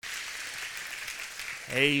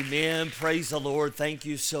Amen. Praise the Lord. Thank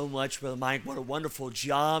you so much, Brother Mike. What a wonderful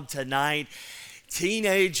job tonight.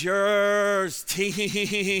 Teenagers.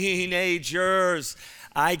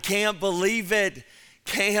 I can't believe it.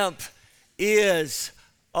 Camp is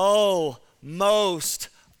almost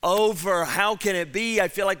over. How can it be? I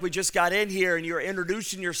feel like we just got in here and you're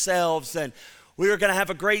introducing yourselves and we were going to have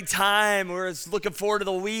a great time. We were looking forward to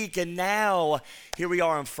the week, and now here we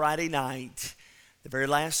are on Friday night. The very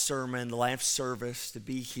last sermon, the last service to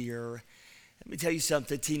be here. Let me tell you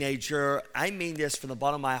something, teenager. I mean this from the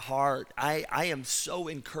bottom of my heart. I am so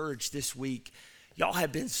encouraged this week. Y'all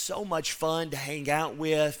have been so much fun to hang out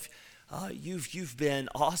with. You've been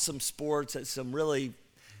awesome sports at some really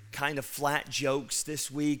kind of flat jokes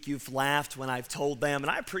this week. You've laughed when I've told them,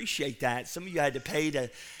 and I appreciate that. Some of you had to pay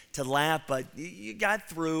to laugh, but you got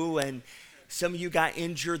through, and some of you got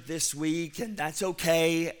injured this week, and that's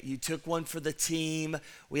okay. You took one for the team.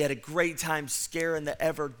 We had a great time scaring the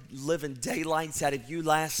ever-living daylights out of you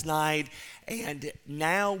last night, and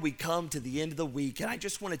now we come to the end of the week, and I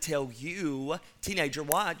just want to tell you, teenager,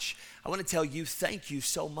 watch. I want to tell you thank you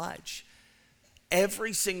so much.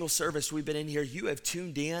 Every single service we've been in here, you have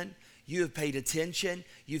tuned in. You have paid attention.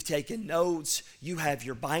 You've taken notes. You have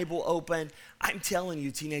your Bible open. I'm telling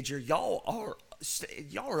you, teenager, y'all are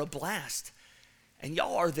a blast. And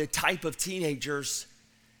y'all are the type of teenagers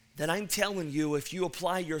that I'm telling you, if you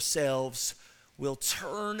apply yourselves, will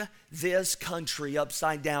turn this country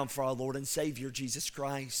upside down for our Lord and Savior, Jesus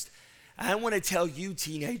Christ. I want to tell you,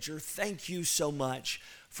 teenager, thank you so much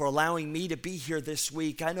for allowing me to be here this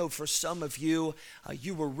week. I know for some of you,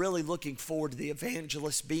 you were really looking forward to the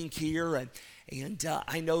evangelist being here, and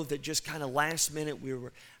I know that just kind of last minute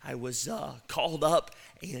I was called up,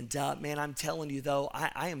 and man, I'm telling you though,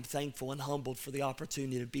 I am thankful and humbled for the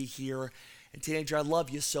opportunity to be here. And teenager, I love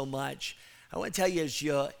you so much. I want to tell you, as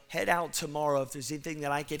you head out tomorrow, if there's anything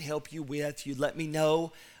that I can help you with, you let me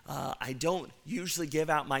know. I don't usually give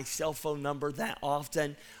out my cell phone number that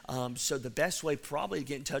often, so the best way probably to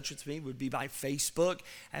get in touch with me would be by Facebook.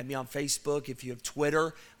 Add me on Facebook. If you have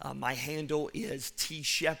Twitter, my handle is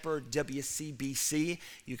TShepherdWCBC.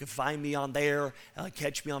 You can find me on there.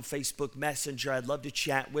 Catch me on Facebook Messenger. I'd love to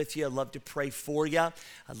chat with you. I'd love to pray for you.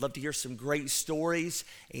 I'd love to hear some great stories,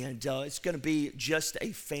 and it's going to be just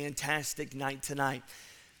a fantastic night tonight.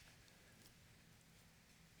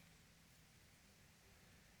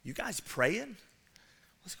 You guys praying?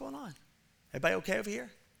 What's going on? Everybody okay over here?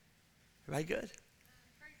 Everybody good?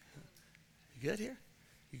 You good here?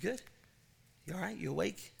 You good? You all right? You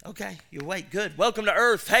awake? Okay, you awake. Good. Welcome to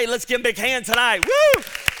Earth. Hey, let's give a big hand tonight. Woo!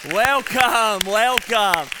 Welcome.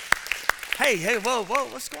 Hey, whoa.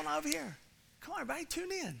 What's going on over here? Come on, everybody,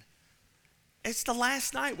 tune in. It's the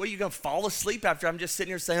last night. What, you going to fall asleep after I'm just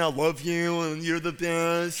sitting here saying, I love you and you're the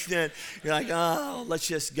best? And you're like, oh, let's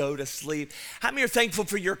just go to sleep. How many are thankful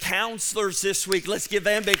for your counselors this week? Let's give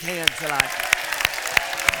them a big hand tonight.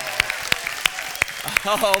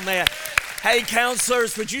 Oh, man. Hey,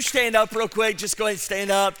 counselors, would you stand up real quick? Just go ahead and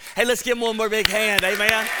stand up. Hey, let's give them one more big hand.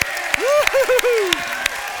 Amen. Woo-hoo-hoo.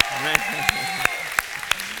 Man.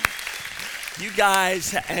 You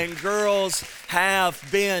guys and girls have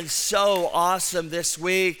been so awesome this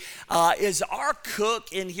week. Is our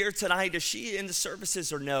cook in here tonight? Is she in the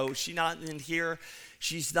services or no? Is she not in here?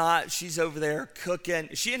 She's not. She's over there cooking.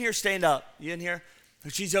 Is she in here? Stand up. You in here?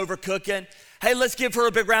 She's over cooking. Hey, let's give her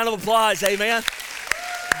a big round of applause. Amen.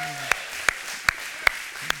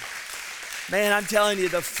 Man, I'm telling you,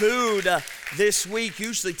 the food this week,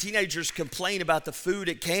 usually teenagers complain about the food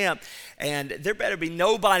at camp, and there better be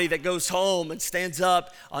nobody that goes home and stands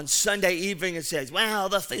up on Sunday evening and says, well,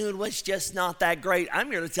 the food was just not that great.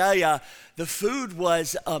 I'm here to tell you, the food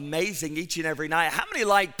was amazing each and every night. How many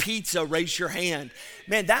like pizza? Raise your hand.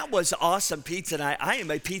 Man, that was awesome pizza night. I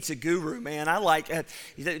am a pizza guru, man. I like,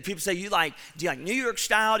 people say, do you like New York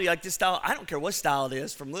style? Do you like this style? I don't care what style it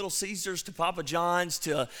is, from Little Caesars to Papa John's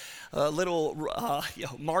to little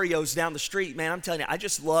Mario's down the street. Man, I'm telling you, I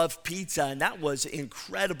just love pizza, and that was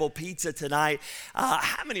incredible pizza tonight.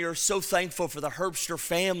 How many are so thankful for the Herbster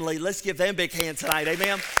family? Let's give them a big hand tonight.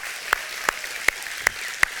 Amen.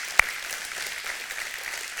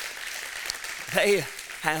 They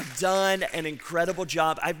have done an incredible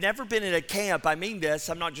job. I've never been in a camp. I mean this.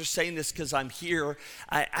 I'm not just saying this because I'm here.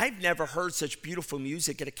 I've never heard such beautiful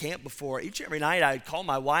music at a camp before. Each and every night I'd call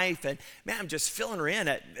my wife, and man, I'm just filling her in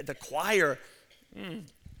at the choir.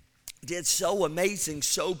 did so amazing,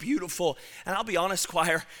 so beautiful. And I'll be honest,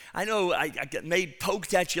 choir, I know I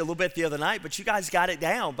poked at you a little bit the other night, but you guys got it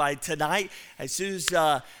down by tonight. As soon as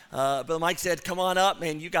Brother Mike said, come on up,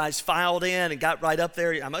 man, you guys filed in and got right up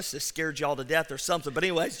there. I must have scared y'all to death or something. But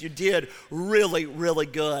anyways, you did really, really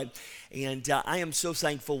good. And I am so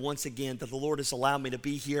thankful once again that the Lord has allowed me to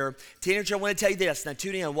be here. Teenager, I want to tell you this. Now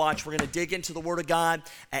tune in and watch. We're going to dig into the Word of God.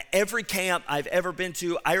 At every camp I've ever been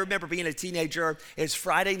to, I remember being a teenager. It's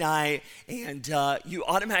Friday night, and you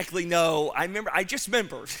automatically know. I remember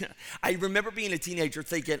being a teenager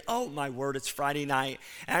thinking, oh, my word, it's Friday night.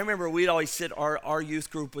 And I remember we'd always sit, our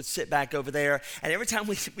youth group would sit back over there. And every time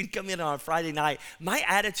we'd come in on a Friday night, my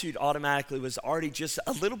attitude automatically was already just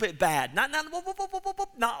a little bit bad. Not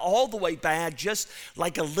all the way bad, just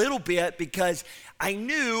like a little bit, because I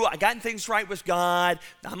knew I gotten things right with God.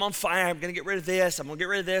 I'm on fire. I'm going to get rid of this. I'm going to get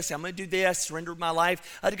rid of this. I'm going to do this, surrender my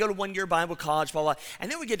life. I had to go to 1-year Bible college, blah, blah.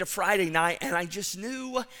 And then we get to Friday night, and I just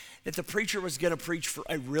knew that the preacher was going to preach for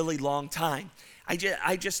a really long time.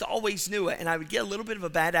 I just always knew it, and I would get a little bit of a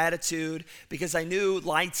bad attitude because I knew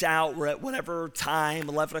lights out were at whatever time,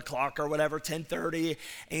 11 o'clock or whatever, 10:30,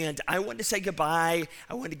 and I wanted to say goodbye.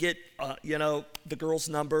 I wanted to get, the girls'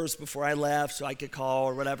 numbers before I left so I could call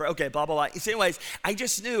or whatever. Okay, blah, blah, blah. So anyways, I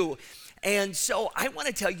just knew. And so I want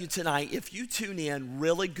to tell you tonight, if you tune in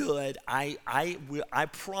really good, I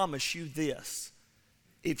promise you this.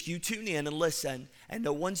 If you tune in and listen, and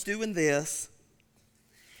no one's doing this,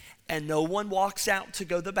 and no one walks out to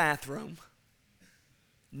go to the bathroom,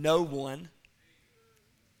 no one,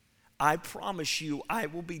 I promise you I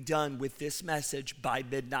will be done with this message by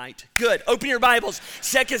midnight. Good. Open your Bibles.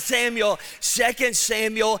 2 Samuel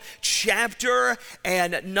chapter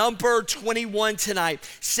and number 21 tonight.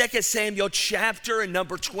 2 Samuel chapter and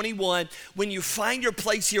number 21. When you find your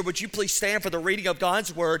place here, would you please stand for the reading of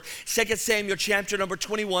God's word? 2 Samuel chapter number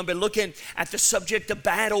 21. Been looking at the subject of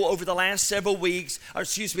battle over the last several weeks, over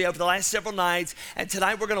the last several nights. And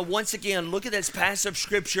tonight we're going to once again look at this passage of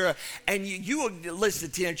scripture. And you listen,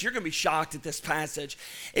 teenagers, you're going to be shocked at this passage.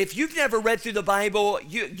 If you've never read through the Bible,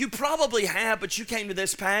 you probably have, but you came to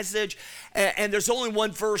this passage and there's only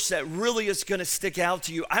one verse that really is going to stick out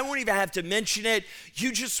to you. I won't even have to mention it.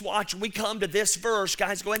 You just watch. When we come to this verse,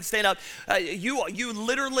 guys, go ahead and stand up. You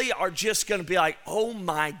literally are just going to be like, oh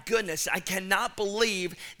my goodness, I cannot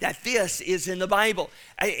believe that this is in the Bible.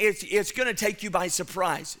 It's going to take you by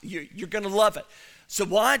surprise. You're going to love it. So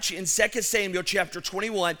watch in 2 Samuel chapter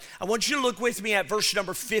 21. I want you to look with me at verse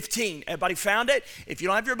number 15. Everybody found it? If you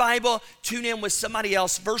don't have your Bible, tune in with somebody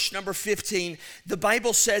else. Verse number 15. The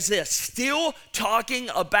Bible says this, still talking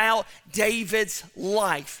about David's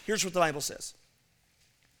life. Here's what the Bible says.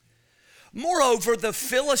 Moreover, the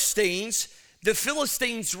Philistines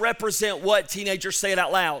represent what? Teenagers, say it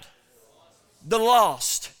out loud. The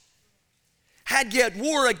lost. Had yet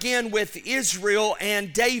war again with Israel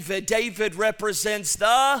and David. David represents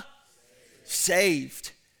the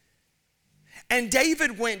saved. And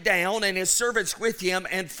David went down and his servants with him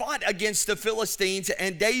and fought against the Philistines,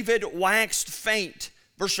 and David waxed faint.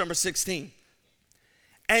 Verse number 16.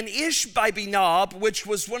 And Ishbi-Benob, which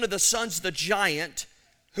was one of the sons of the giant,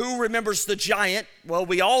 who remembers the giant? Well,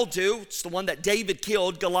 we all do. It's the one that David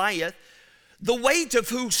killed, Goliath. The weight of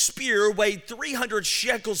whose spear weighed 300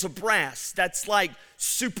 shekels of brass. That's like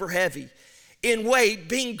super heavy in weight,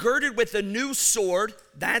 being girded with a new sword.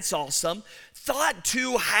 That's awesome. Thought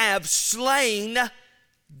to have slain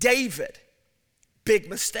David.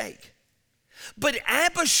 Big mistake. But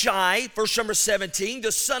Abishai, verse number 17,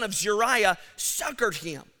 the son of Zeruiah, succored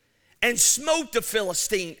him and smote the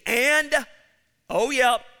Philistine. And,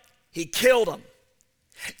 he killed him.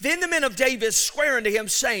 Then the men of David sware unto him,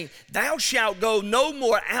 saying, thou shalt go no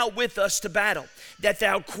more out with us to battle, that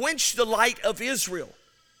thou quench the light of Israel.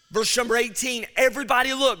 Verse number 18,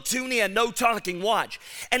 everybody look, tune in, no talking, watch.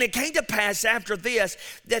 And it came to pass after this,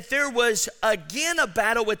 that there was again a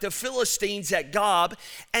battle with the Philistines at Gob,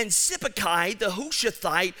 and Sibbecai the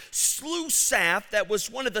Hushathite slew Saph, that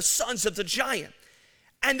was one of the sons of the giant.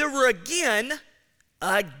 And there were again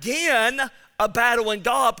a battle in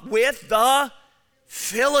Gob with the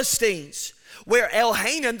Philistines, where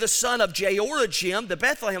Elhanan, the son of Jehoiarib, the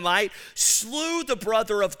Bethlehemite, slew the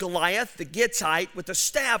brother of Goliath, the Gittite, with the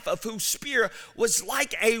staff of whose spear was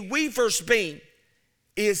like a weaver's beam.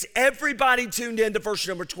 Is everybody tuned in to verse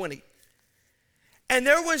number 20? And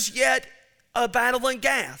there was yet a battle in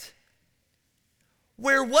Gath,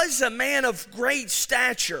 where was a man of great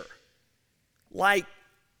stature, like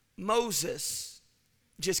Moses.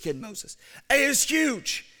 Just kidding, Moses. He is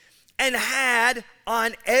huge. And had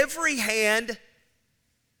on every hand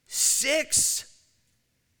 6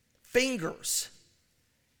 fingers,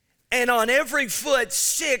 and on every foot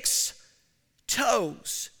 6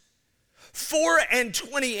 toes, 24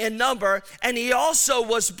 in number, and he also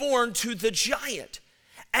was born to the giant.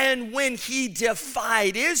 And when he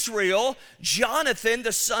defied Israel, Jonathan,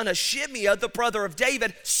 the son of Shimeah, the brother of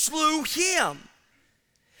David, slew him.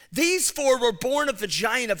 These 4 were born of the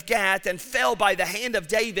giant of Gath and fell by the hand of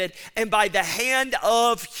David and by the hand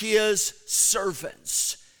of his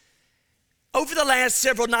servants. Over the last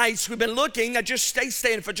several nights, we've been looking, now just stay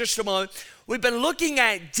standing for just a moment. We've been looking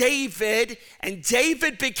at David, and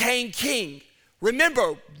David became king.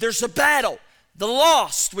 Remember, there's a battle. The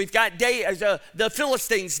lost, we've got the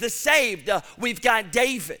Philistines. The saved, we've got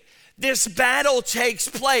David. This battle takes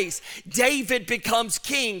place. David becomes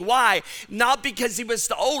king. Why? Not because he was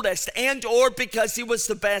the oldest and or because he was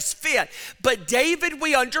the best fit. But David,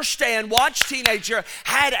 we understand, watch teenager,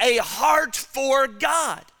 had a heart for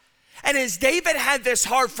God. And as David had this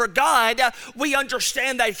heart for God, we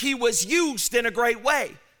understand that he was used in a great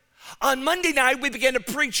way. On Monday night, we began to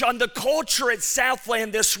preach on the culture at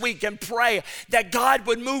Southland this week and pray that God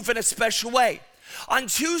would move in a special way. On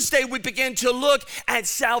Tuesday, we began to look at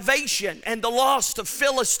salvation and the lost of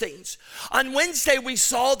Philistines. On Wednesday, we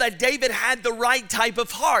saw that David had the right type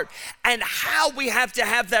of heart and how we have to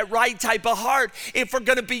have that right type of heart if we're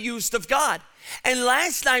going to be used of God. And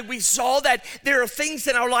last night we saw that there are things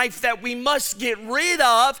in our life that we must get rid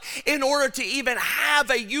of in order to even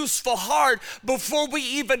have a useful heart before we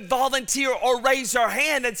even volunteer or raise our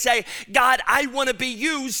hand and say, God, I want to be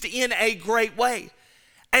used in a great way.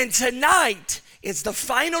 And tonight is the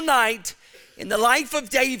final night in the life of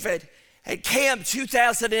David at Camp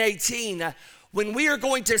 2018 when we are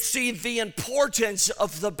going to see the importance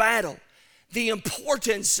of the battle. The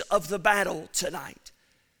importance of the battle tonight.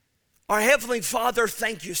 Our Heavenly Father,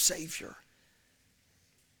 thank you, Savior.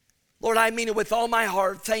 Lord, I mean it with all my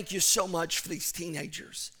heart. Thank you so much for these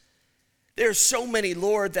teenagers. There's so many,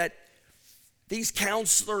 Lord, that these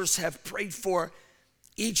counselors have prayed for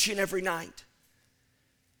each and every night.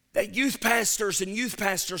 That youth pastors and youth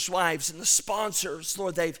pastors' wives and the sponsors,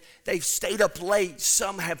 Lord, they've stayed up late.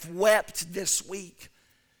 Some have wept this week.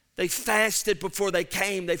 They fasted before they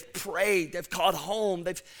came. They've prayed. They've called home.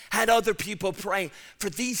 They've had other people praying for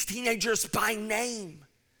these teenagers by name.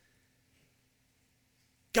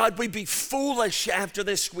 God, we'd be foolish after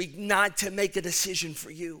this week not to make a decision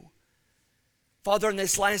for you. Father, in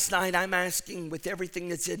this last night, I'm asking with everything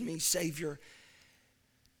that's in me, Savior,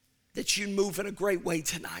 that you move in a great way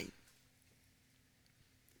tonight.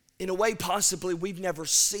 In a way possibly we've never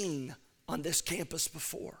seen on this campus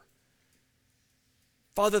before.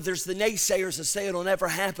 Father, there's the naysayers that say it'll never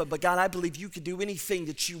happen, but God, I believe you can do anything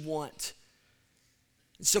that you want.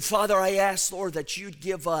 And so, Father, I ask, Lord, that you'd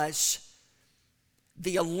give us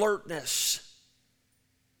the alertness,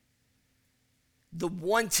 the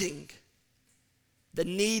wanting, the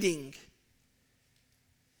needing,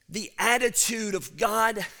 the attitude of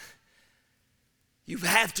God, you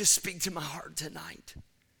have to speak to my heart tonight.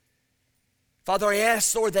 Father, I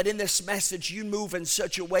ask, Lord, that in this message you move in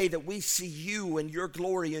such a way that we see you and your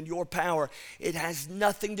glory and your power. It has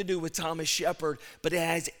nothing to do with Thomas Shepard, but it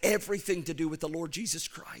has everything to do with the Lord Jesus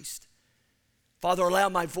Christ. Father, allow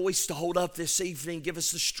my voice to hold up this evening. Give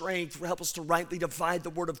us the strength. Help us to rightly divide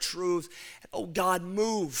the word of truth. Oh God,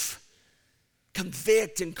 move,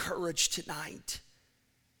 convict, encourage tonight.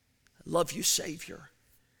 I love you, Savior.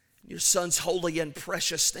 In your Son's holy and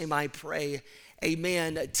precious name I pray.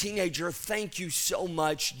 Amen. Teenager, thank you so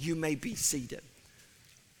much. You may be seated.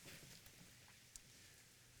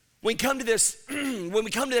 When we come to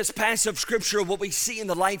this passage of scripture, what we see in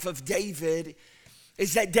the life of David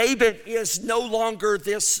is that David is no longer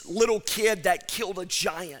this little kid that killed a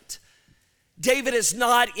giant. David is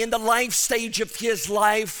not in the life stage of his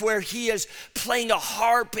life where he is playing a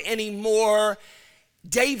harp anymore.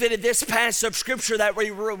 David, in this passage of scripture that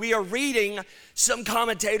we are reading, some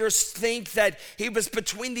commentators think that he was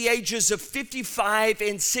between the ages of 55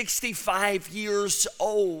 and 65 years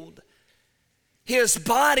old. His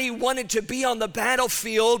body wanted to be on the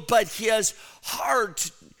battlefield, but his heart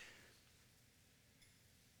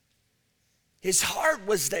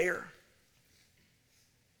was there.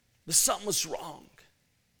 But something was wrong.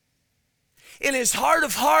 In his heart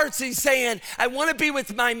of hearts, he's saying, I want to be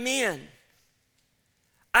with my men.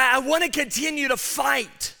 I want to continue to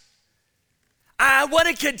fight. I want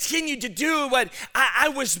to continue to do what I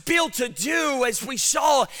was built to do, as we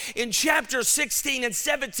saw in chapter 16 and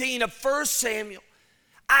 17 of 1 Samuel.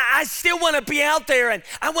 I still want to be out there, and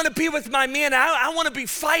I want to be with my men. I want to be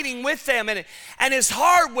fighting with them. And his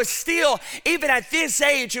heart was still, even at this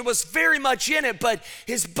age, it was very much in it, but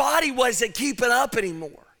his body wasn't keeping up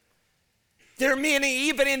anymore. There are many,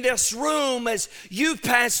 even in this room, as youth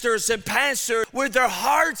pastors and pastors, where their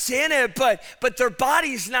heart's in it, but their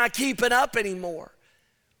body's not keeping up anymore.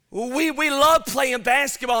 We love playing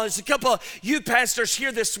basketball. There's a couple of youth pastors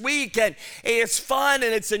here this week, and it's fun,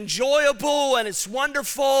 and it's enjoyable, and it's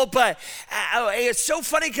wonderful, but it's so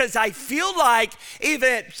funny because I feel like, even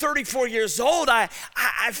at 34 years old, I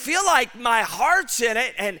feel like my heart's in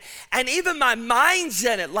it, and even my mind's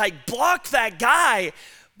in it, like block that guy.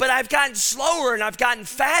 But I've gotten slower and I've gotten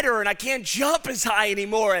fatter and I can't jump as high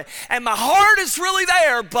anymore. And my heart is really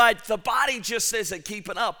there, but the body just isn't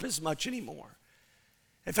keeping up as much anymore.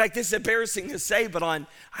 In fact, this is embarrassing to say, but I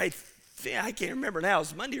can't remember now, it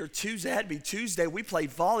was Monday or Tuesday, it had to be Tuesday, we played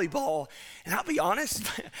volleyball. And I'll be honest,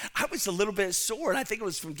 I was a little bit sore. And I think it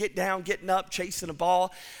was from getting down, getting up, chasing a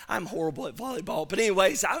ball. I'm horrible at volleyball. But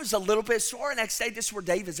anyways, I was a little bit sore. Next day, this is where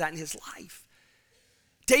David's at in his life.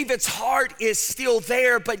 David's heart is still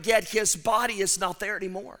there, but yet his body is not there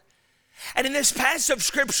anymore. And in this passage of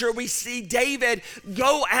scripture, we see David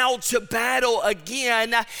go out to battle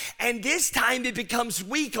again, and this time he becomes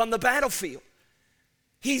weak on the battlefield.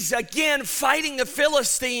 He's again fighting the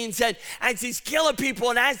Philistines, and as he's killing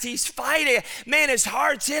people and as he's fighting, man, his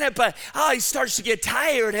heart's in it, but he starts to get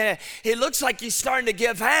tired and it looks like he's starting to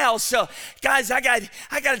give out. So guys, I got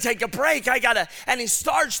to take a break. And he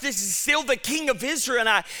starts, this is still the king of Israel,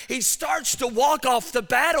 and he starts to walk off the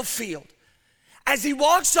battlefield. As he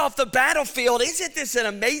walks off the battlefield, isn't this an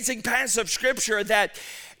amazing passage of scripture that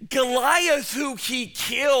Goliath, who he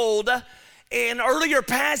killed in earlier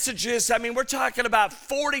passages, I mean, we're talking about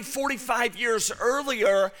 40, 45 years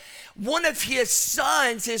earlier, one of his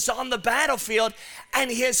sons is on the battlefield,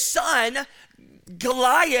 and his son,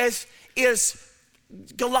 Goliath's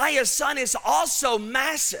son is also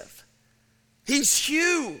massive. He's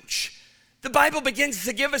huge. The Bible begins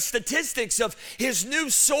to give us statistics of his new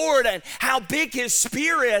sword and how big his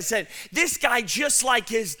spear is, and this guy, just like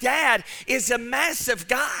his dad, is a massive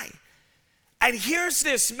guy. And here's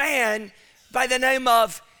this man by the name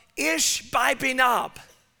of Ishbi-Benob.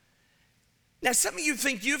 Now, some of you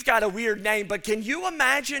think you've got a weird name, but can you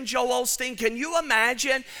imagine, Joel Osteen, can you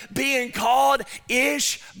imagine being called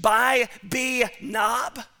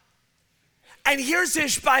Ishbi-Benob? And here's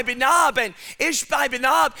Ishbi-Benob, and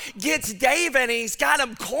Ishbi-Benob gets David, and he's got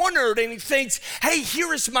him cornered, and he thinks, hey,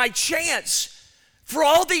 here is my chance. For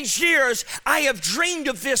all these years, I have dreamed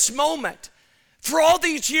of this moment. For all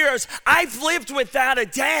these years, I've lived without a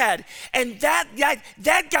dad. And that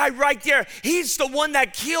guy right there, he's the one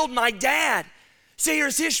that killed my dad. So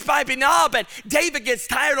here's Ishbi-Benob, and David gets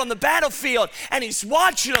tired on the battlefield, and he's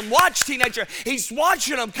watching him, teenager. He's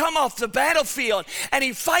watching him come off the battlefield, and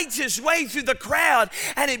he fights his way through the crowd,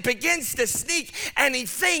 and he begins to sneak, and he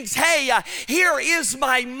thinks, hey, here is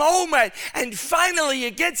my moment. And finally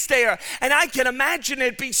he gets there, and I can imagine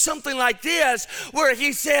it be something like this, where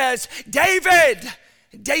he says, David.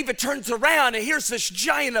 David turns around, and here's this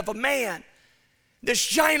giant of a man. This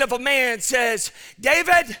giant of a man says,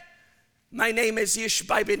 David, my name is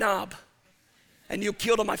Ishbi-Benob, and you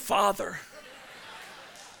killed my father.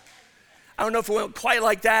 I don't know if it went quite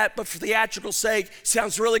like that, but for theatrical sake,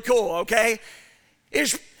 sounds really cool, okay?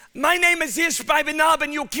 My name is Ishbi-Benob,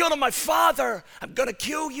 and you killed my father. I'm gonna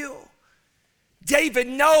kill you. David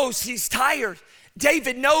knows he's tired.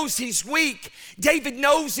 David knows he's weak. David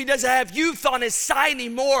knows he doesn't have youth on his side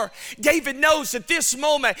anymore. David knows at this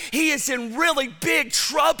moment he is in really big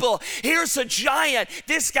trouble. Here's a giant.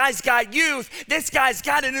 This guy's got youth. This guy's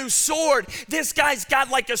got a new sword. This guy's got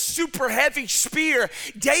like a super heavy spear.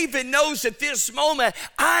 David knows at this moment,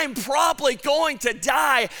 I'm probably going to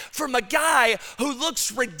die from a guy who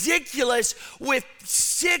looks ridiculous with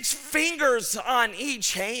 6 fingers on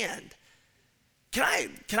each hand. Can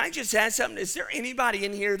I just ask something? Is there anybody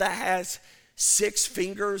in here that has 6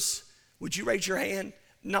 fingers? Would you raise your hand?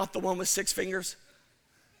 Not the one with 6 fingers?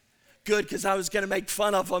 Good, because I was going to make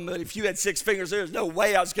fun of them, but if you had 6 fingers, there's no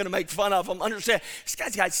way I was going to make fun of them. Understand, this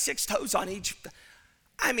guy's got 6 toes on each.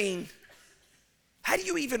 I mean, how do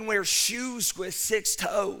you even wear shoes with 6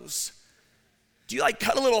 toes? Do you like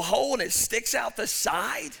cut a little hole and it sticks out the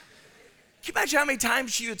side? Can you imagine how many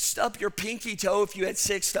times you'd stub your pinky toe if you had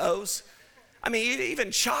 6 toes? I mean, even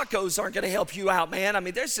Chacos aren't going to help you out, man. I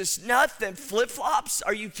mean, there's this nothing flip-flops.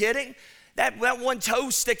 Are you kidding? That one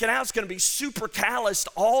toe sticking out is going to be super calloused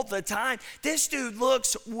all the time. This dude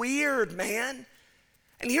looks weird, man.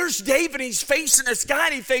 And here's David, he's facing this guy,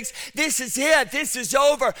 and he thinks, this is it, this is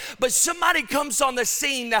over. But somebody comes on the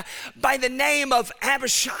scene by the name of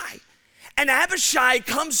Abishai. And Abishai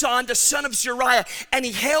comes on, the son of Zeruiah, and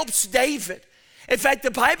he helps David. In fact,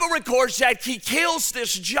 the Bible records that he kills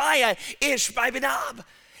this giant, Ishbi-Benob.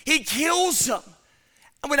 He kills them.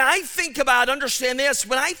 And when I think about, understand this,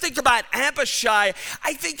 when I think about Abishai,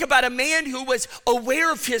 I think about a man who was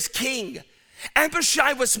aware of his king.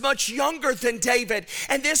 Abishai was much younger than David,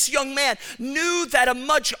 and this young man knew that a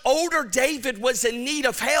much older David was in need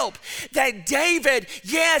of help. That David,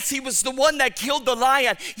 yes, he was the one that killed the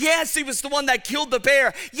lion. Yes, he was the one that killed the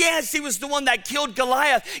bear. Yes, he was the one that killed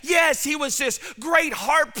Goliath. Yes, he was this great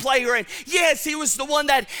harp player, and yes, he was the one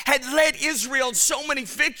that had led Israel in so many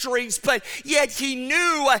victories, but yet he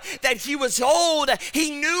knew that he was old.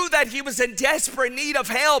 He knew that he was in desperate need of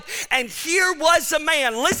help, and here was a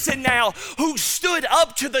man, listen now, who stood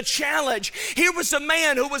up to the challenge. Here was a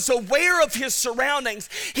man who was aware of his surroundings.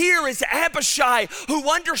 Here is Abishai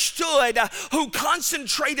who understood, who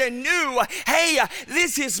concentrated and knew, hey,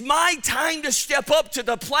 this is my time to step up to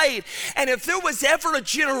the plate. And if there was ever a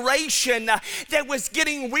generation that was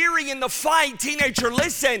getting weary in the fight, teenager,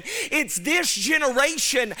 listen, it's this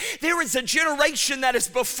generation. There is a generation that is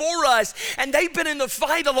before us, and they've been in the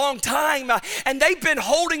fight a long time, and they've been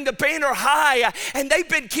holding the banner high, and they've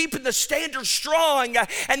been keeping the standard strong,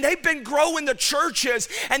 and they've been growing the churches,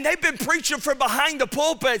 and they've been preaching from behind the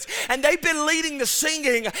pulpits, and they've been leading the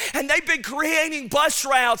singing, and they've been creating bus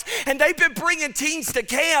routes, and they've been bringing teens to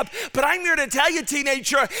camp. But I'm here to tell you,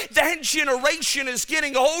 teenager, that generation is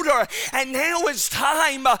getting older, and now it's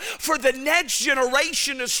time for the next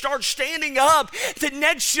generation to start standing up, the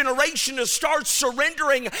next generation to start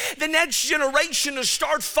surrendering, the next generation to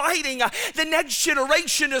start fighting, the next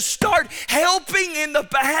generation to start helping in the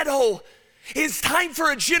battle. It's time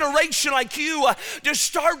for a generation like you to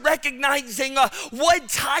start recognizing what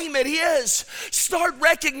time it is. Start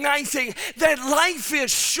recognizing that life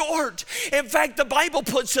is short. In fact, the Bible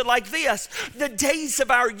puts it like this: the days of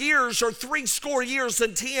our years are 80 years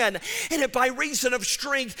and 10, and if by reason of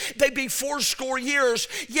strength they be 80 years,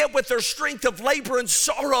 yet with their strength of labor and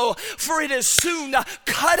sorrow, for it is soon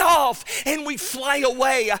cut off, and we fly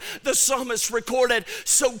away. The psalmist recorded,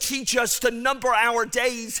 so teach us to number our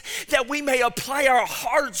days, that we may apply our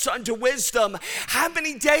hearts unto wisdom. How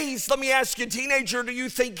many days, let me ask you, teenager, do you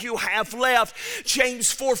think you have left?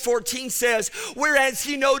 James 4:14 says, whereas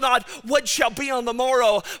ye know not what shall be on the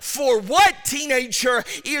morrow, for what, teenager,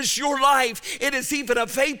 is your life? It is even a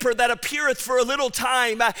vapor that appeareth for a little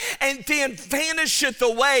time and then vanisheth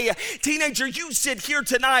away. Teenager, you sit here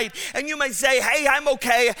tonight and you may say, hey, I'm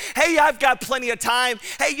okay. Hey, I've got plenty of time.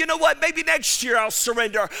 Hey, you know what? Maybe next year I'll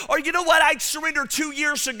surrender. Or you know what? I surrendered 2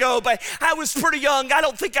 years ago, but I was pretty young. I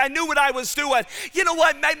don't think I knew what I was doing. You know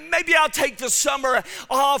what? Maybe I'll take the summer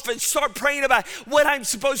off and start praying about what I'm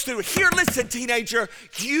supposed to do. Here, listen, teenager,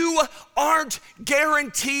 you aren't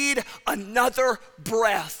guaranteed another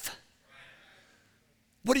breath.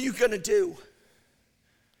 What are you going to do?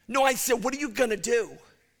 No, I said, what are you going to do?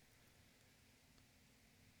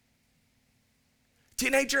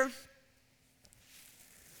 Teenager,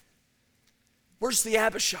 where's the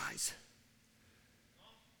Abishais?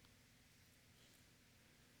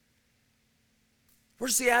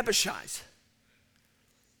 Where's the Abishais?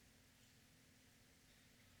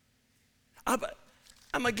 I'm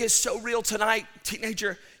going to get so real tonight,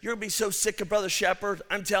 teenager. You're going to be so sick of Brother Shepherd.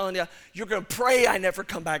 I'm telling you, you're going to pray I never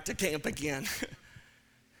come back to camp again.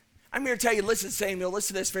 I'm here to tell you, listen, Samuel,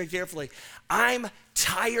 listen to this very carefully. I'm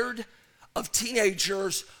tired of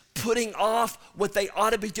teenagers putting off what they ought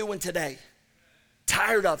to be doing today.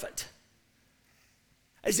 Tired of it.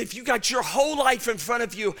 As if you got your whole life in front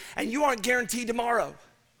of you and you aren't guaranteed tomorrow.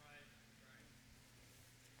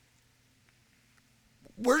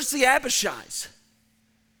 Where's the Abishais?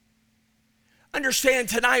 Understand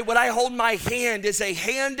tonight, what I hold in my hand is a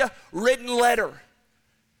handwritten letter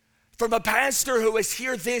from a pastor who is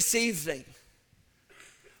here this evening,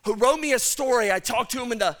 who wrote me a story. I talked to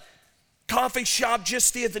him in the coffee shop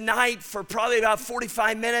just the other night for probably about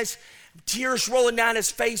 45 minutes. Tears rolling down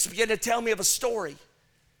his face, began to tell me of a story.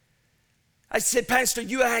 I said, Pastor,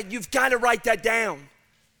 you've got to write that down.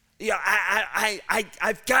 Yeah,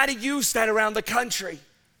 I've got to use that around the country.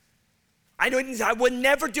 I would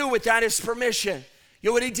never do it without his permission. You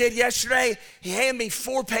know what he did yesterday? He handed me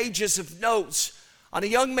 4 pages of notes on a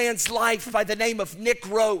young man's life by the name of Nick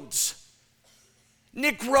Rhodes.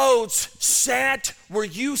 Nick Rhodes sat where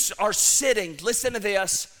you are sitting, listen to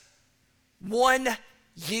this, 1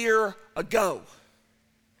 year ago.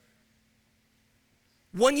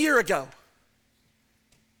 1 year ago.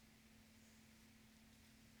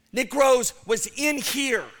 Nick Rhodes was in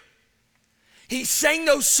here. He sang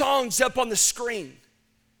those songs up on the screen.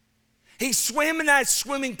 He swam in that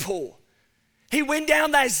swimming pool. He went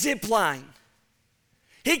down that zip line.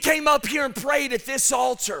 He came up here and prayed at this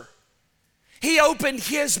altar. He opened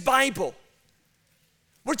his Bible.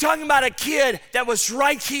 We're talking about a kid that was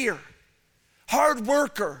right here, hard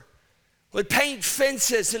worker, would paint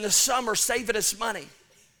fences in the summer, saving us money.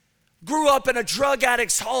 Grew up in a drug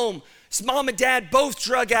addict's home. His mom and dad, both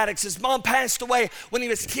drug addicts. His mom passed away when he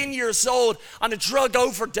was 10 years old on a drug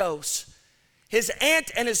overdose. His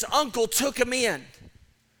aunt and his uncle took him in.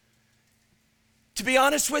 To be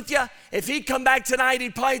honest with you, if he'd come back tonight,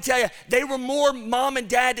 he'd probably tell you they were more mom and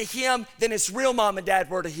dad to him than his real mom and dad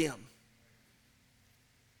were to him.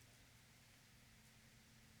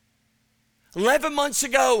 11 months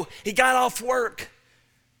ago, he got off work.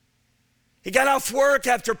 He got off work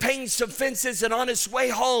after painting some fences, and on his way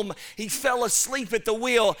home, he fell asleep at the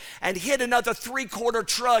wheel and hit another 3/4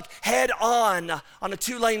 truck head on a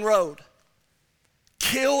 2-lane road.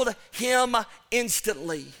 Killed him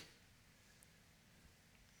instantly.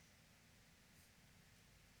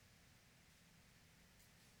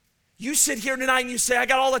 You sit here tonight and you say, I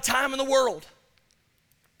got all the time in the world.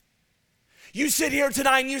 You sit here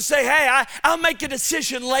tonight and you say, hey, I'll make a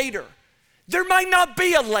decision later. There might not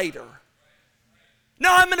be a later. No,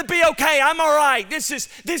 I'm gonna be okay, I'm all right. This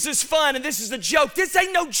is fun and this is a joke. This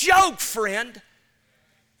ain't no joke, friend.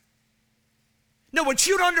 No, what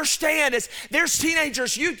you don't understand is there's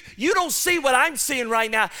teenagers, you don't see what I'm seeing right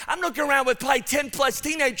now. I'm looking around with probably 10 plus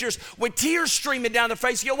teenagers with tears streaming down their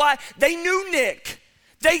face. You know why? They knew Nick.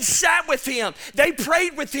 They sat with him. They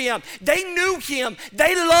prayed with him. They knew him.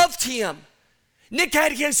 They loved him. Nick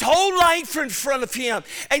had his whole life in front of him,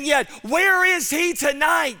 and yet where is he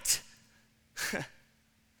tonight?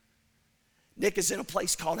 Nick is in a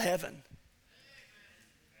place called heaven.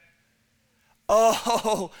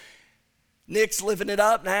 Oh, Nick's living it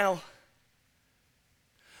up now.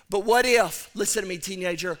 But what if, listen to me,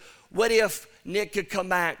 teenager, what if Nick could come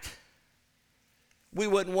back? We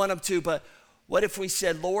wouldn't want him to, but what if we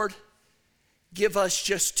said, Lord, give us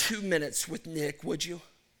just 2 minutes with Nick, would you?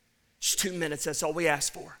 Just 2 minutes, that's all we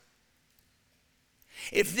ask for.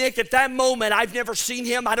 If Nick, at that moment, I've never seen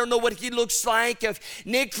him, I don't know what he looks like. If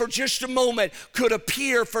Nick, for just a moment, could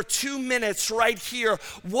appear for 2 minutes right here,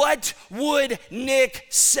 what would Nick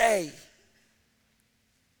say?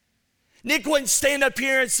 Nick wouldn't stand up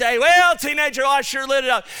here and say, well, teenager, I sure lit it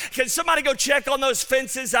up. Can somebody go check on those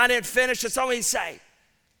fences I didn't finish? That's all he'd say.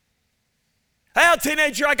 Well,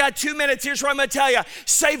 teenager, I got 2 minutes. Here's what I'm going to tell you.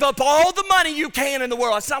 Save up all the money you can in the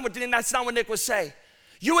world. That's not what Nick would say.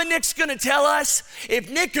 You and Nick's gonna tell us, if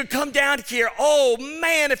Nick could come down here, oh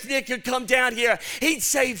man, if Nick could come down here, he'd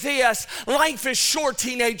say this: life is short,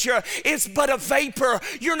 teenager. It's but a vapor.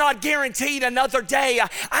 You're not guaranteed another day.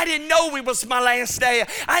 I didn't know it was my last day.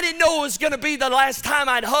 I didn't know it was gonna be the last time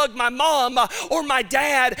I'd hug my mom or my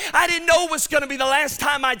dad. I didn't know it was gonna be the last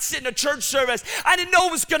time I'd sit in a church service. I didn't know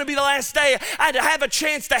it was gonna be the last day I'd have a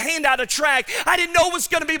chance to hand out a tract. I didn't know it was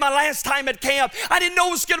gonna be my last time at camp. I didn't know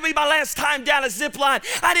it was gonna be my last time down a zip line.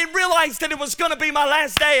 I didn't realize that it was going to be my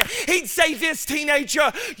last day. He'd say this: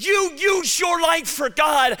 teenager, you use your life for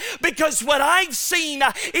God, because what I've seen,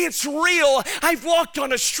 it's real. I've walked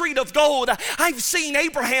on a street of gold. I've seen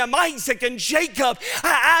Abraham, Isaac, and Jacob.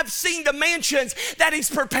 I've seen the mansions that he's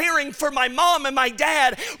preparing for my mom and my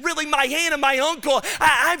dad, really my aunt and my uncle.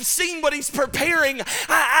 I've seen what he's preparing.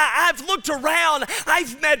 I've looked around.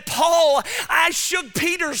 I've met Paul. I shook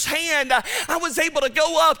Peter's hand. I was able to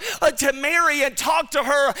go up to Mary and talk to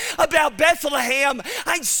her about Bethlehem.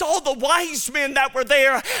 I saw the wise men that were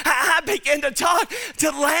there. I began to talk to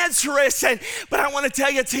Lazarus. But I want to tell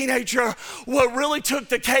you, teenager, what really took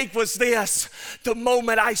the cake was this: the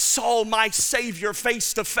moment I saw my Savior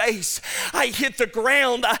face to face, I hit the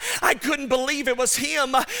ground. I couldn't believe it was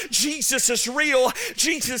him. Jesus is real.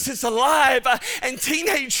 Jesus is alive. And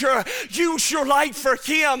teenager, use your life for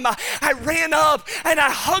him. I ran up and I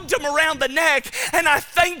hugged him around the neck, and I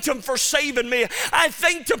thanked him for saving me. I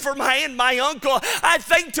thanked him for my aunt, my uncle. I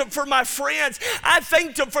thanked him for my friends. I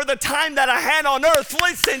thanked him for the time that I had on earth.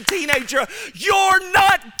 Listen, teenager, you're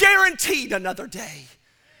not guaranteed another day.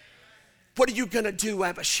 What are you gonna do,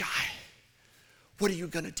 Abishai? What are you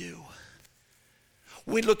gonna do?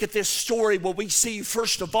 We look at this story, what we see,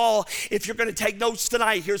 first of all, if you're gonna take notes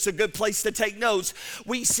tonight, here's a good place to take notes.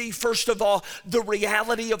 We see, first of all, the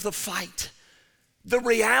reality of the fight. The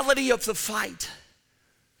reality of the fight.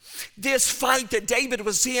 This fight that David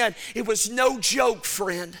was in, it was no joke,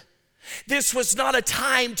 friend. This was not a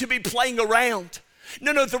time to be playing around.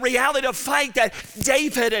 No, the reality of fight that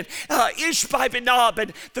David and Ishbi-Benob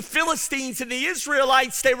and the Philistines and the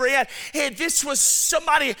Israelites, they were in, and this was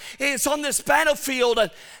somebody is on this battlefield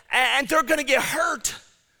and they're gonna get hurt.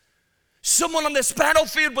 Someone on this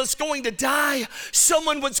battlefield was going to die.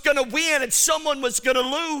 Someone was gonna win and someone was gonna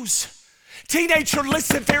lose. Teenager,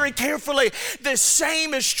 listen very carefully. The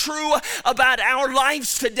same is true about our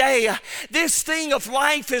lives today. This thing of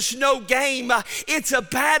life is no game. It's a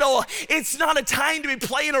battle. It's not a time to be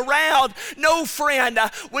playing around. No, friend.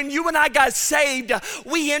 When you and I got saved,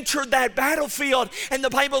 we entered that battlefield. And the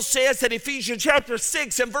Bible says in Ephesians chapter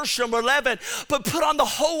 6 and verse number 11, but put on the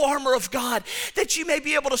whole armor of God that you may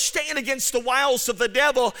be able to stand against the wiles of the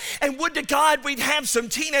devil. And would to God we'd have some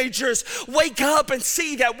teenagers wake up and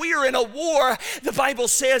see that we are in a war. The Bible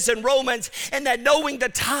says in Romans, and that knowing the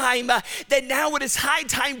time, that now it is high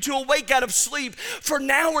time to awake out of sleep, for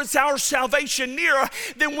now is our salvation nearer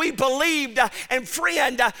than we believed. And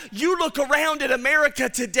friend, you look around at America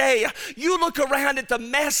today, you look around at the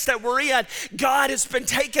mess that we're in. God has been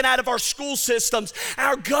taken out of our school systems.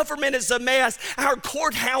 Our government is a mess. Our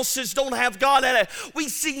courthouses don't have God in it. We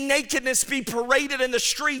see nakedness be paraded in the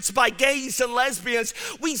streets by gays and lesbians.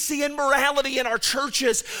 We see immorality in our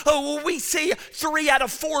churches. Oh, we see 3 out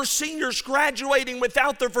of 4 seniors graduating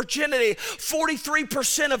without their virginity.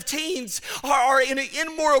 43% of teens are in an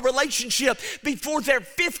immoral relationship before their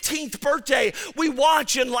 15th birthday. We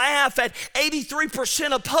watch and laugh at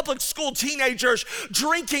 83% of public school teenagers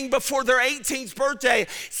drinking before their 18th birthday.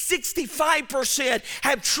 65%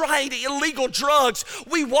 have tried illegal drugs.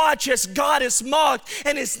 We watch as God is mocked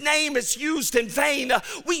and his name is used in vain.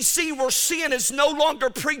 We see where sin is no longer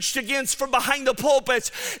preached against from behind the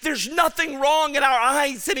pulpits. There's nothing wrong in our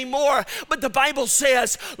eyes anymore, but the Bible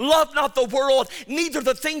says, love not the world, neither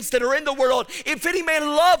the things that are in the world. If any man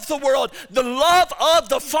love the world, the love of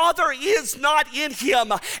the Father is not in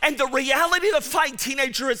him. And the reality of the fight,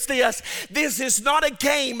 teenager, is this is not a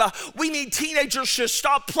game. We need teenagers to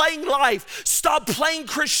stop playing life, stop playing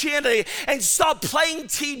Christianity, and stop playing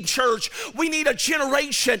teen church. We need a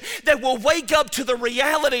generation that will wake up to the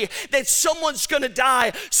reality that someone's gonna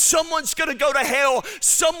die, someone's gonna go to hell,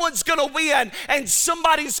 someone's gonna win, and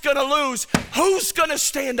somebody's gonna lose. Who's gonna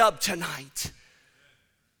stand up tonight?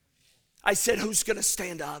 I said, who's gonna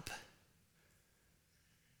stand up?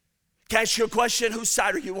 Can I ask you a question? Whose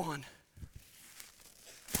side are you on?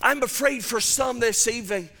 I'm afraid for some this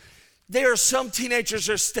evening, there are some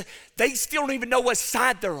teenagers they still don't even know what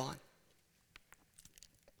side they're on.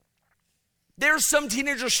 There are some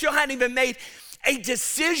teenagers still haven't even made a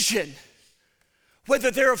decision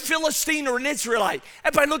whether they're a Philistine or an Israelite.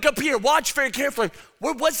 If I look up here, watch very carefully.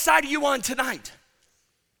 What side are you on tonight?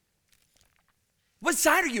 What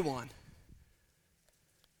side are you on?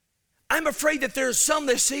 I'm afraid that there are some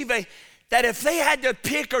this evening that if they had to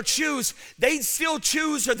pick or choose, they'd still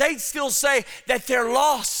choose or they'd still say that they're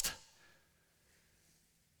lost.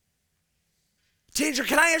 Teenager,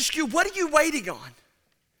 can I ask you, what are you waiting on?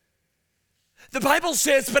 The Bible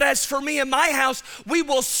says, but as for me and my house, we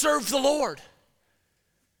will serve the Lord.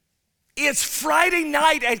 It's Friday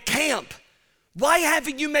night at camp. Why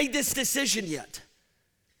haven't you made this decision yet?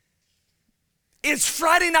 It's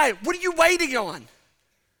Friday night. What are you waiting on?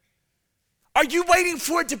 Are you waiting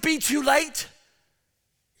for it to be too late?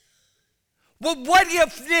 Well, what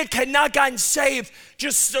if Nick had not gotten saved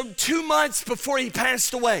just 2 months before he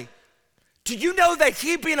passed away? Do you know that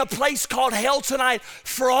he'd be in a place called hell tonight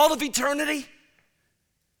for all of eternity?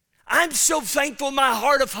 I'm so thankful in my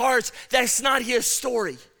heart of hearts that's not his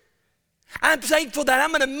story. I'm thankful that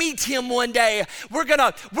I'm gonna meet him one day. We're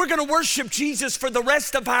gonna worship Jesus for the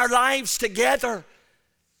rest of our lives together.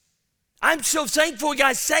 I'm so thankful we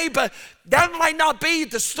got saved, but that might not be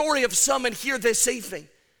the story of someone here this evening.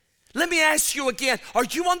 Let me ask you again, are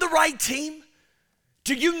you on the right team?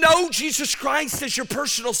 Do you know Jesus Christ as your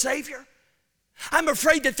personal Savior? I'm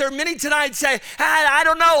afraid that there are many tonight say, I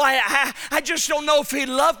don't know, I just don't know if he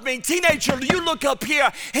loved me. Teenager, you look up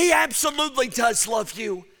here, he absolutely does love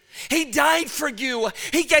you. He died for you.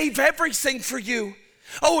 He gave everything for you.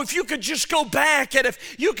 Oh, if you could just go back and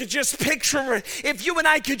if you could just picture it, if you and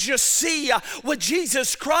I could just see what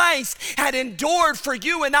Jesus Christ had endured for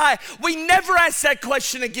you and I, we never ask that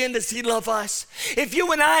question again, does he love us? If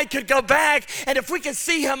you and I could go back and if we could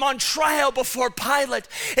see him on trial before Pilate,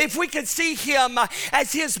 if we could see him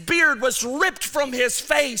as his beard was ripped from his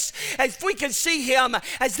face, if we could see him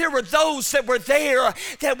as there were those that were there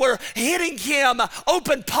that were hitting him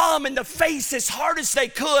open palm in the face as hard as they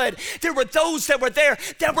could, there were those that were there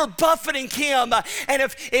that were buffeting him. And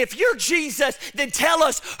if you're Jesus, then tell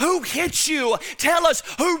us who hit you. Tell us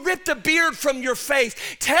who ripped the beard from your face.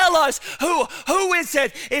 Tell us who is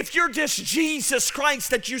it, if you're just Jesus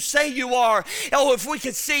Christ that you say you are. Oh, if we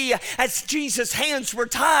could see as Jesus' hands were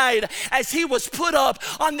tied, as he was put up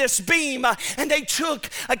on this beam, and they took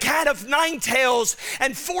a cat of 9 tails,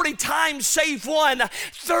 and 40 times save one,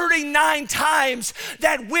 39 times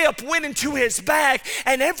that whip went into his back,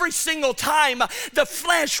 and every single time the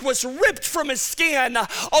flesh was ripped from his skin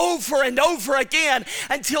over and over again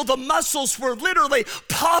until the muscles were literally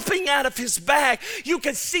popping out of his back. You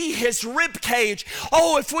could see his rib cage.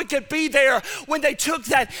 Oh, if we could be there when they took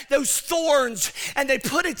those thorns and they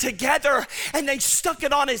put it together and they stuck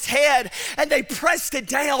it on his head and they pressed it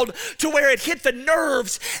down to where it hit the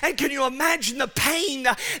nerves. And can you imagine the pain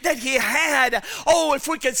that he had? Oh, if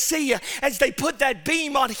we could see as they put that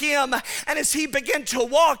beam on him and as he began to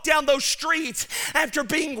walk down those streets after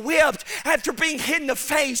being whipped, after being hit in the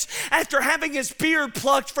face, after having his beard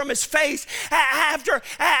plucked from his face, after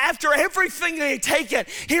everything they had taken,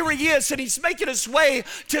 here he is and he's making his way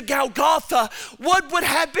to Golgotha. What would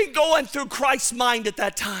have been going through Christ's mind at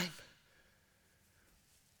that time?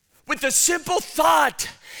 With the simple thought,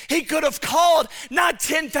 he could have called not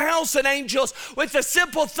 10,000 angels. With the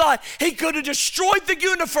simple thought, he could have destroyed the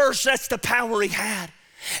universe. That's the power he had.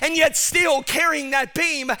 And yet still carrying that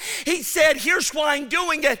beam, he said, here's why I'm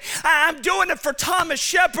doing it. I'm doing it for Thomas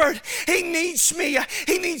Shepard. He needs me.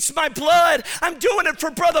 He needs my blood. I'm doing it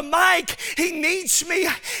for Brother Mike. He needs me.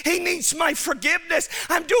 He needs my forgiveness.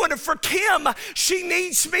 I'm doing it for Kim. She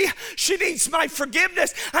needs me. She needs my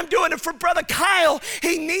forgiveness. I'm doing it for Brother Kyle.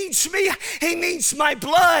 He needs me. He needs my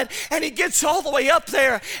blood. And he gets all the way up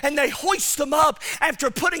there and they hoist him up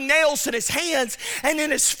after putting nails in his hands and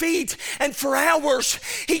in his feet. And for hours,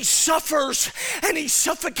 he suffers and he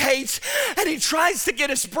suffocates and he tries to get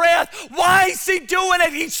his breath. Why is he doing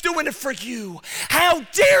it? He's doing it for you. How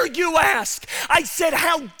dare you ask? I said,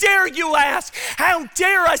 how dare you ask? How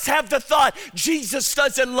dare us have the thought Jesus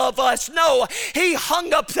doesn't love us? No, he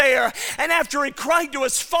hung up there and after he cried to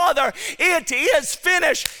his Father, it is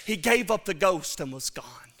finished, he gave up the ghost and was gone.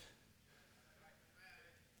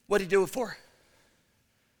 What did he do it for?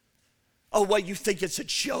 Oh, what, you think it's a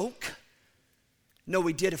joke? No,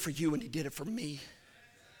 he did it for you and he did it for me.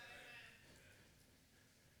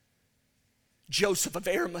 Joseph of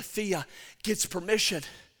Arimathea gets permission.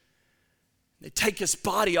 They take his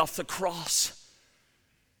body off the cross.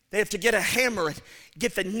 They have to get a hammer and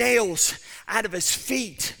get the nails out of his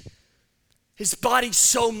feet. His body's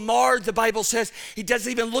so marred, the Bible says, he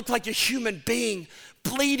doesn't even look like a human being,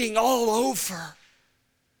 bleeding all over.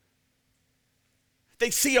 They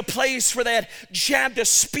see a place where they had jabbed a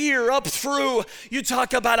spear up through. You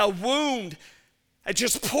talk about a wound. It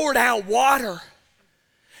just poured out water.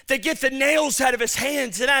 They get the nails out of his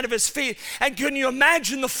hands and out of his feet. And can you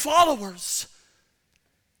imagine the followers?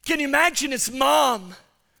 Can you imagine his mom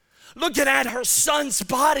looking at her son's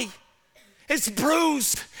body? It's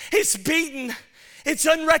bruised, it's beaten, it's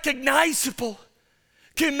unrecognizable.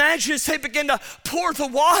 Can you imagine as they begin to pour the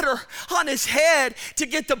water on his head to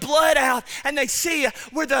get the blood out, and they see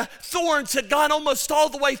where the thorns had gone almost all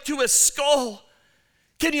the way through his skull?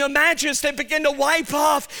 Can you imagine as they begin to wipe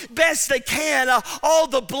off best they can all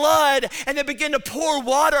the blood, and they begin to pour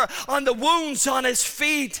water on the wounds on his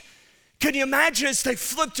feet? Can you imagine as they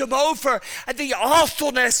flipped him over at the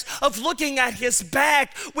awfulness of looking at his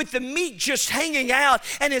back with the meat just hanging out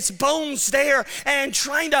and his bones there and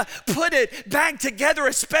trying to put it back together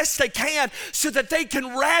as best they can so that they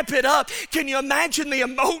can wrap it up? Can you imagine the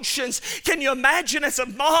emotions? Can you imagine as a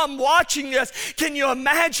mom watching this? Can you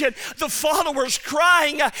imagine the followers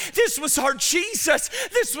crying, this was our Jesus,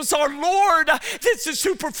 this was our Lord, this is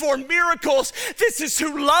who performed miracles, this is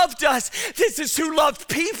who loved us, this is who loved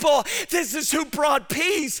people, this is who brought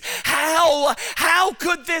peace. How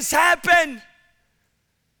could this happen?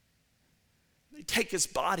 They take his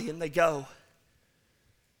body and they go.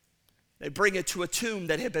 They bring it to a tomb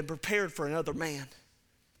that had been prepared for another man.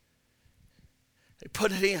 They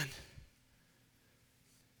put it in.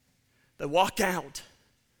 They walk out.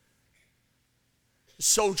 The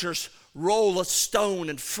soldiers roll a stone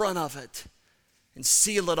in front of it and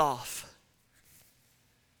seal it off.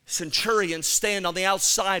 Centurions stand on the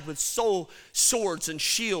outside with swords and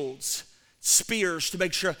shields, spears, to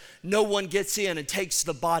make sure no one gets in and takes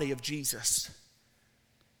the body of Jesus.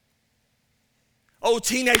 Oh,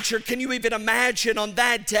 teenager, can you even imagine on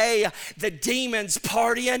that day the demons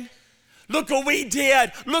partying? Look what we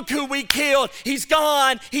did. Look who we killed. He's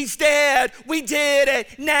gone. He's dead. We did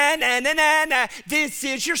it. Na, na, na, na, na. This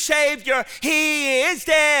is your Savior. He is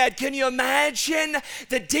dead. Can you imagine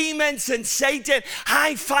the demons and Satan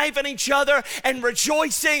high-fiving each other and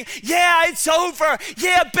rejoicing? Yeah, it's over.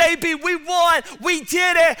 Yeah, baby, we won. We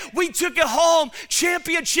did it. We took it home.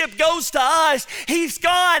 Championship goes to us. He's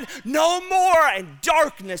gone. No more. And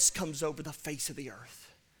darkness comes over the face of the earth.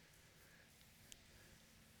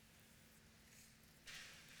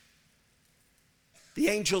 The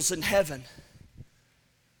angels in heaven,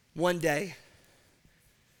 one day,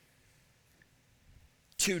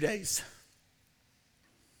 2 days.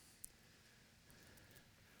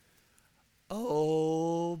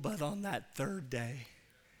 Oh, but on that third day,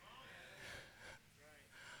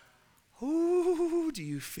 ooh, do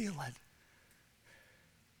you feel it?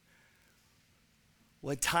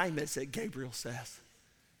 What time is it, Gabriel says?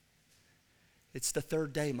 It's the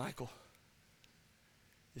third day, Michael.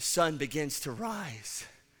 The sun begins to rise.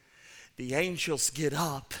 The angels get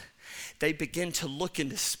up. They begin to look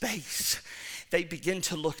into space. They begin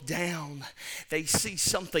to look down. They see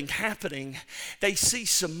something happening. They see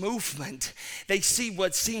some movement. They see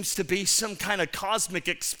what seems to be some kind of cosmic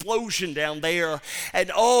explosion down there. And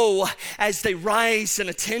oh, as they rise in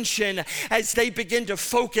attention, as they begin to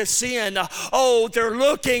focus in, oh, they're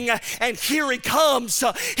looking, and here he comes.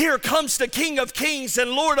 Here comes the King of Kings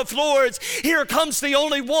and Lord of Lords. Here comes the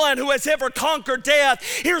only one who has ever conquered death.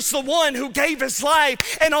 Here's the one who gave his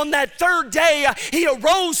life. And on that third day, he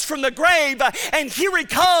arose from the grave. And here he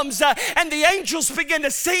comes, and the angels begin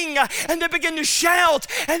to sing, and they begin to shout,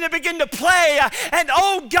 and they begin to play, and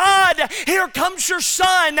oh God, here comes your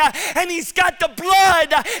son, and he's got the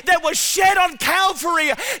blood that was shed on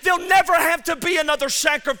Calvary. There'll never have to be another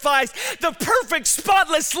sacrifice. The perfect,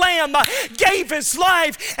 spotless lamb gave his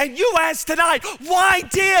life, and you ask tonight, why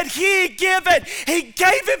did he give it? He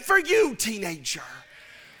gave it for you, teenager.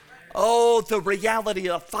 Oh, the reality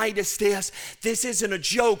of the fight is this. This isn't a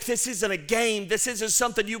joke. This isn't a game. This isn't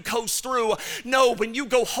something you coast through. No, when you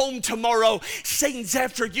go home tomorrow, Satan's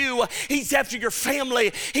after you. He's after your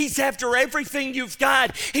family. He's after everything you've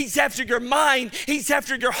got. He's after your mind. He's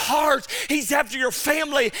after your heart. He's after your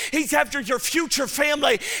family. He's after your future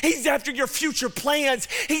family. He's after your future plans.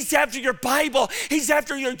 He's after your Bible. He's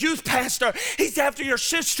after your youth pastor. He's after your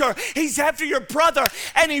sister. He's after your brother.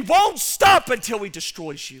 And he won't stop until he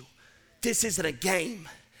destroys you. This isn't a game.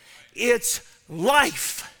 It's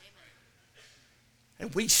life.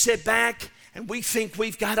 And we sit back and we think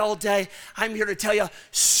we've got all day. I'm here to tell you,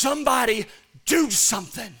 somebody do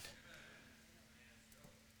something.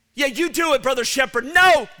 Yeah, you do it, Brother Shepherd.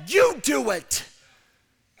 No, you do it.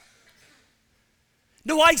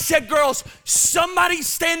 No, I said, girls, somebody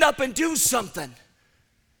stand up and do something.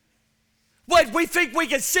 What, we think we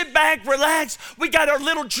can sit back, relax, we got our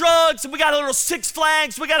little drugs, and we got our little Six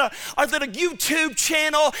Flags, we got our little YouTube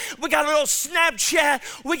channel, we got a little Snapchat,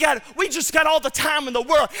 we just got all the time in the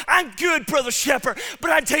world. I'm good, Brother Shepherd,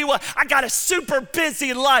 but I tell you what, I got a super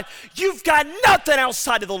busy life. You've got nothing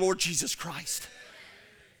outside of the Lord Jesus Christ.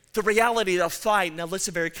 The reality of the fight, now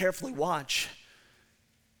listen very carefully, watch.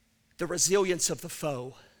 The resilience of the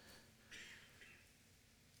foe.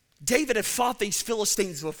 David had fought these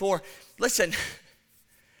Philistines before. Listen,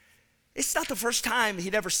 it's not the first time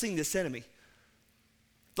he'd ever seen this enemy.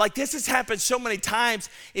 Like, this has happened so many times,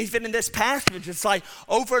 even in this passage. It's like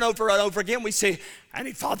over and over and over again we see, and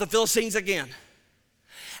he fought the Philistines again.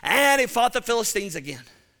 And he fought the Philistines again.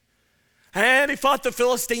 And he fought the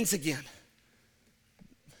Philistines again.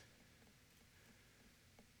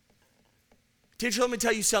 Teacher, let me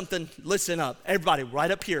tell you something. Listen up. Everybody,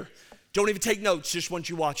 right up here. Don't even take notes, just want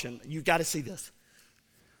you watching. You've got to see this.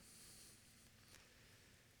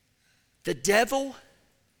 The devil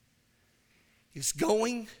is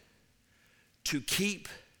going to keep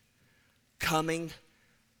coming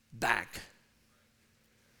back.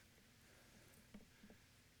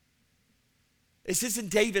 This isn't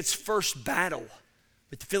David's first battle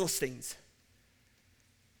with the Philistines.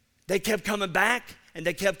 They kept coming back, and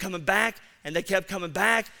they kept coming back, and they kept coming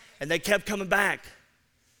back, and they kept coming back.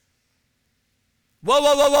 Whoa,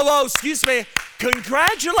 whoa, whoa, whoa, whoa, excuse me.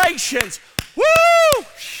 Congratulations. Woo!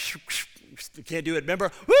 You can't do it,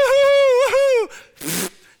 remember? Woo-hoo, woo-hoo.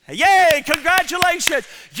 Yay, congratulations.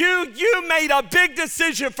 You made a big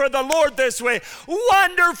decision for the Lord this week.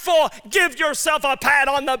 Wonderful. Give yourself a pat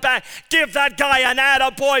on the back. Give that guy an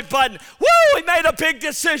attaboy button. Woo, he made a big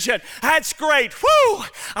decision. That's great. Woo,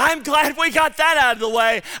 I'm glad we got that out of the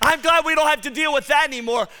way. I'm glad we don't have to deal with that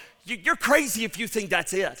anymore. You're crazy if you think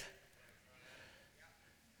that's it.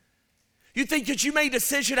 You think that you made a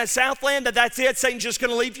decision at Southland that's it, Satan's just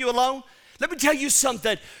going to leave you alone? Let me tell you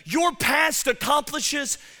something. Your past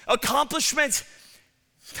accomplishments,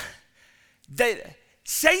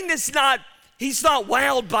 Satan is he's not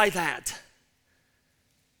wowed by that.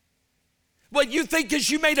 What you think is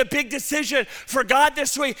you made a big decision for God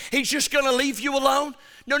this week, he's just going to leave you alone?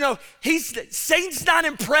 No, Satan's not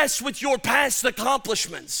impressed with your past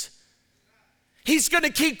accomplishments. He's going to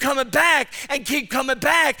keep coming back and keep coming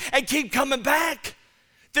back and keep coming back.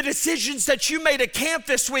 The decisions that you made at camp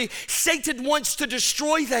this week, Satan wants to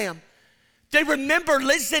destroy them. They remember,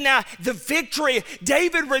 listen now, the victory.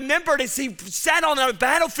 David remembered as he sat on a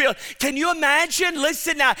battlefield. Can you imagine?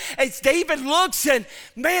 Listen now, as David looks and,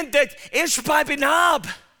 man, that Ishbi-Benob,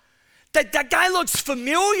 that guy looks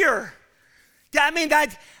familiar. Yeah, I mean,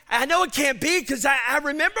 I know it can't be because I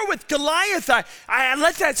remember with Goliath, I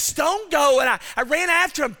let that stone go and I ran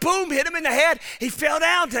after him, boom, hit him in the head. He fell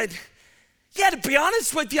down. Yeah, to be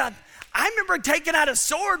honest with you, I remember taking out a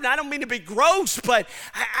sword, and I don't mean to be gross, but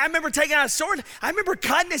I remember taking out a sword. I remember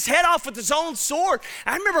cutting his head off with his own sword.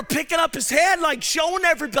 I remember picking up his head, like showing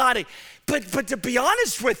everybody. But to be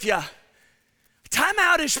honest with you, time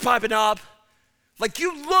out, Ishbi-Benob. Like,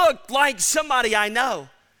 you look like somebody I know.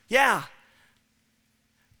 Yeah.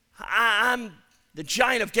 I'm the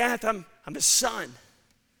giant of Gath. I'm his son.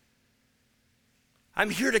 I'm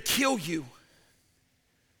here to kill you.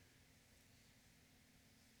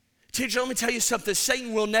 Teenager, let me tell you something.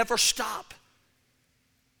 Satan will never stop.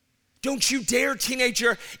 Don't you dare,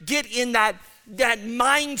 teenager, get in that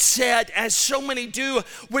mindset, as so many do,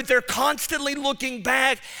 where they're constantly looking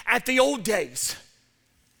back at the old days.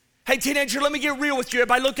 Hey, teenager, let me get real with you.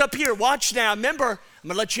 Everybody look up here. Watch now. Remember, I'm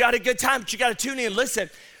going to let you out a good time, but you got to tune in. Listen,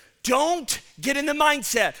 don't get in the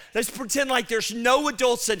mindset. Let's pretend like there's no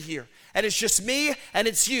adults in here, and it's just me and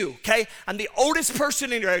it's you, okay? I'm the oldest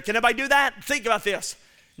person in here. Can everybody do that? Think about this.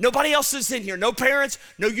 Nobody else is in here. No parents,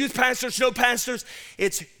 no youth pastors, no pastors.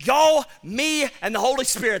 It's y'all, me, and the Holy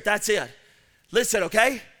Spirit. That's it. Listen,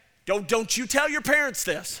 okay? Don't you tell your parents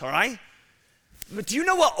this, all right? But do you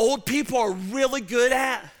know what old people are really good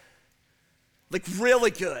at? Like,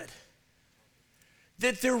 really good.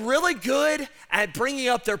 That they're really good at bringing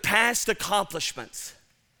up their past accomplishments.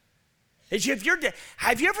 Have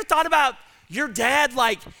you ever thought about your dad,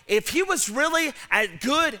 like, if he was really as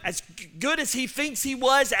good as he thinks he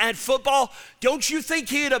was at football, don't you think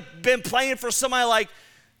he'd have been playing for somebody like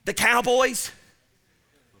the Cowboys?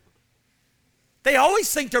 They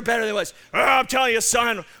always think they're better than us. Oh, I'm telling you,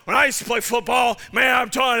 son, when I used to play football, man, I'm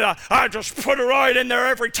telling you, I just put it right in there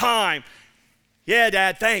every time. Yeah,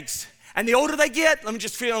 Dad, thanks. And the older they get, let me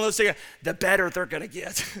just feel on this here, the better they're going to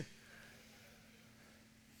get.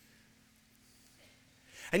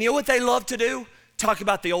 And you know what they love to do? Talk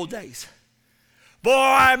about the old days. Boy,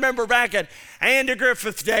 I remember back in Andy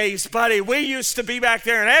Griffith days, buddy, we used to be back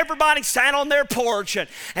there and everybody sat on their porch and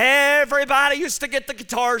everybody used to get the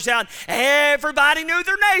guitars out. Everybody knew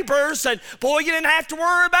their neighbors and boy, you didn't have to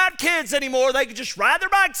worry about kids anymore. They could just ride their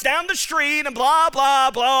bikes down the street and blah,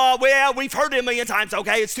 blah, blah. Well, we've heard it a million times,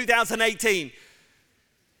 okay? It's 2018.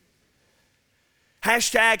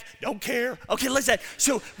 Hashtag don't care. Okay, listen.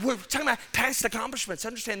 So we're talking about past accomplishments.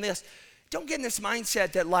 Understand this. Don't get in this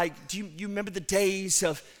mindset that, like, do you remember the days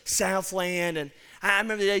of Southland? And I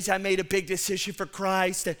remember the days I made a big decision for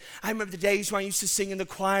Christ. And I remember the days when I used to sing in the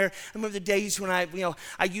choir. I remember the days when I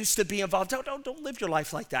used to be involved. Don't live your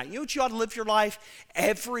life like that. You know what you ought to live your life?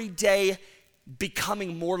 Every day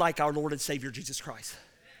becoming more like our Lord and Savior, Jesus Christ.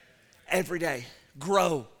 Every day.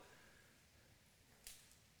 Grow.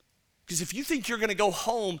 Because if you think you're going to go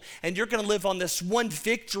home and you're going to live on this one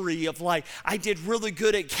victory of like, I did really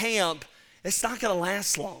good at camp, it's not going to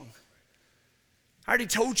last long. I already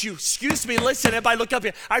told you, excuse me, listen, everybody look up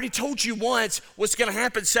here. I already told you once what's going to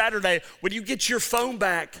happen Saturday when you get your phone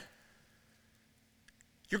back.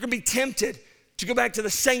 You're going to be tempted to go back to the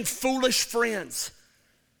same foolish friends.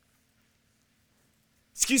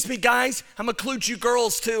 Excuse me, guys, I'm going to include you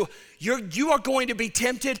girls too. You are going to be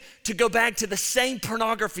tempted to go back to the same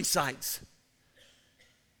pornography sites.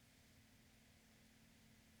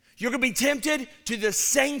 You're going to be tempted to the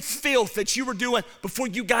same filth that you were doing before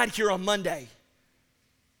you got here on Monday.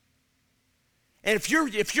 And if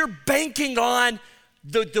you're banking on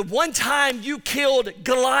the one time you killed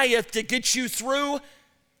Goliath to get you through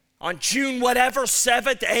on June whatever,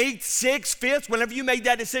 7th, 8th, 6th, 5th, whenever you made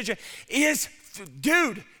that decision, it's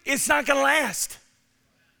not going to last.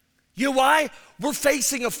 You know why? We're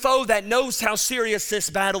facing a foe that knows how serious this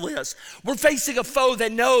battle is. We're facing a foe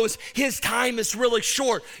that knows his time is really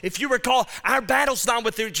short. If you recall, our battle's not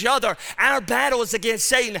with each other. Our battle is against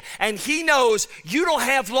Satan, and he knows you don't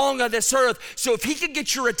have long on this earth. So if he can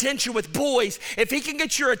get your attention with boys, if he can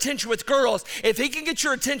get your attention with girls, if he can get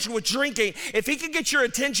your attention with drinking, if he can get your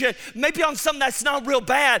attention maybe on something that's not real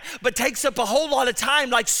bad, but takes up a whole lot of time,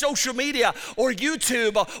 like social media or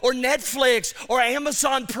YouTube or Netflix or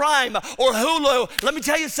Amazon Prime or Hulu, let me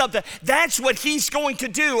tell you something. That's what he's going to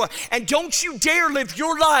do. And don't you dare live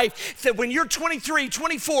your life that when you're 23,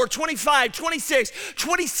 24, 25, 26,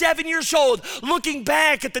 27 years old, looking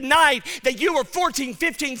back at the night that you were 14,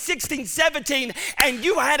 15, 16, 17, and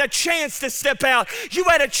you had a chance to step out. You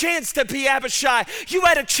had a chance to be Abishai. You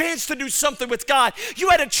had a chance to do something with God. You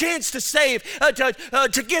had a chance to save,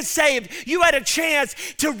 to get saved. You had a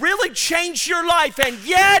chance to really change your life, and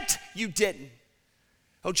yet you didn't.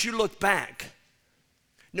 Don't you look back.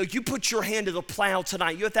 No, you put your hand to the plow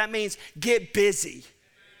tonight. You know what that means? Get busy.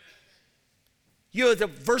 You know the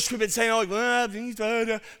verse we've been saying,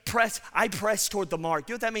 I press toward the mark.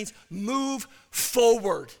 You know what that means? Move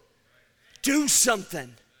forward. Do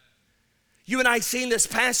something. You and I seen this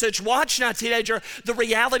passage. Watch now, teenager, the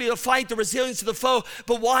reality of the fight, the resilience of the foe,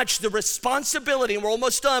 but watch the responsibility, and we're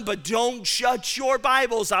almost done, but don't shut your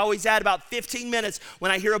Bibles. I always add about 15 minutes when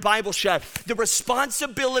I hear a Bible shut. The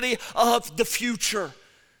responsibility of the future.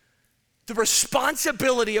 The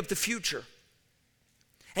responsibility of the future.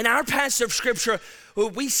 In our passage of scripture,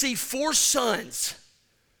 we see 4 sons.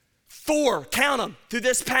 4, count them through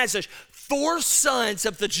this passage. 4 sons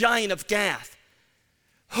of the giant of Gath.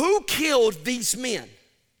 Who killed these men?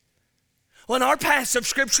 Well, in our passage of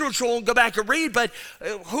scripture, which we won't go back and read, but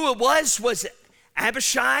who it was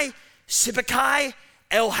Abishai, Sibbecai,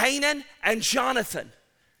 Elhanan, and Jonathan.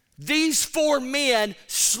 These 4 men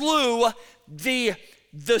slew the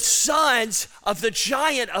sons of the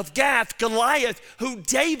giant of Gath, Goliath, who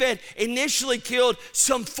David initially killed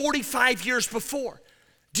some 45 years before.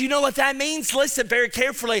 Do you know what that means? Listen very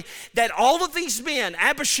carefully, that all of these men,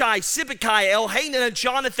 Abishai, Sibbecai, Elhanan, and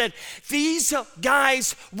Jonathan, these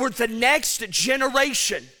guys were the next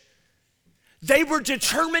generation. They were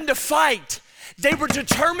determined to fight. They were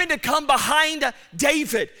determined to come behind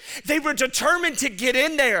David. They were determined to get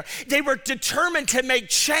in there. They were determined to make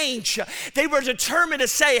change. They were determined to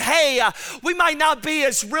say, hey, we might not be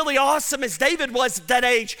as really awesome as David was at that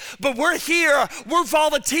age, but we're here, we're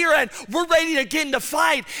volunteering, we're ready to get in the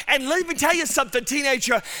fight. And let me tell you something,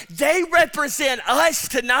 teenager, they represent us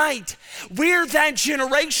tonight. We're that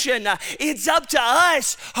generation. It's up to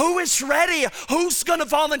us. Who is ready? Who's going to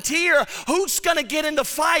volunteer? Who's going to get in the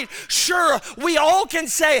fight? Sure, we all can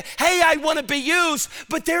say, hey, I want to be used,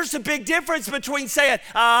 but there's a big difference between saying,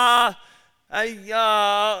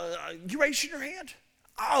 you raising your hand?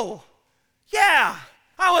 Oh, yeah,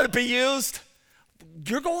 I want to be used.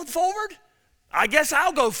 You're going forward? I guess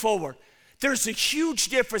I'll go forward. There's a huge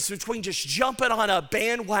difference between just jumping on a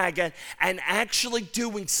bandwagon and actually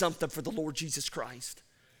doing something for the Lord Jesus Christ.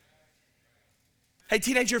 Hey,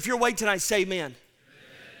 teenager, if you're awake tonight, say amen. Amen.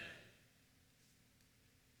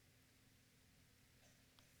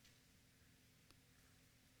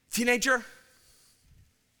 Teenager,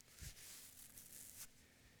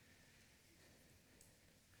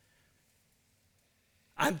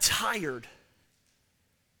 I'm tired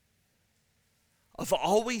of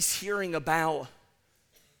always hearing about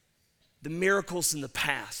the miracles in the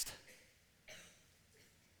past.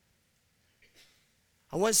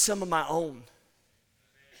 I want some of my own.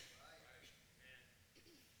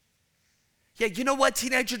 Yeah, you know what,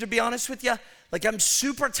 teenager, to be honest with you? Like, I'm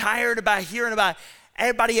super tired about hearing about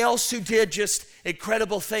everybody else who did just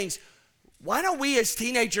incredible things. Why don't we as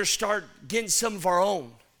teenagers start getting some of our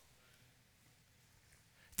own?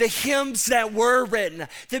 The hymns that were written,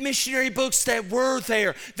 the missionary books that were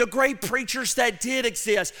there, the great preachers that did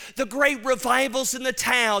exist, the great revivals in the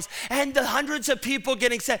towns, and the hundreds of people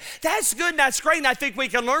getting saved. That's good and that's great, and I think we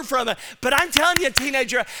can learn from it. But I'm telling you,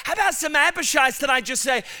 teenager, how about some Abishais that I just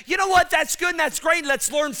say, you know what, that's good and that's great,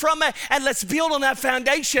 let's learn from it, and let's build on that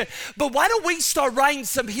foundation. But why don't we start writing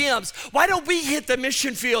some hymns? Why don't we hit the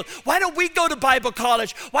mission field? Why don't we go to Bible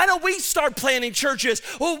college? Why don't we start planning churches?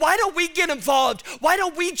 Well, why don't we get involved? Why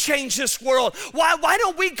don't we we change this world? Why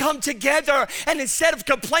don't we come together and instead of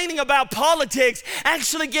complaining about politics,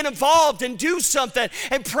 actually get involved and do something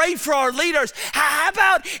and pray for our leaders? How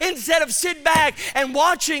about instead of sitting back and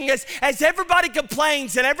watching as everybody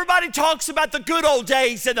complains and everybody talks about the good old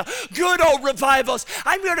days and the good old revivals,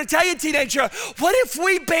 I'm here to tell you, teenager, what if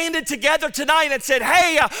we banded together tonight and said,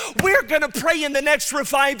 hey, we're going to pray in the next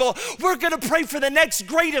revival. We're going to pray for the next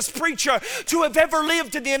greatest preacher to have ever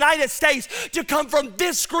lived in the United States to come from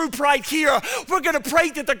this group right here. We're going to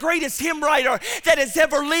pray that the greatest hymn writer that has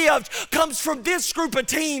ever lived comes from this group of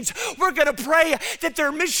teens. We're going to pray that there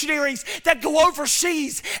are missionaries that go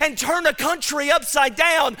overseas and turn a country upside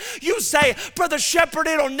down. You say, Brother Shepherd,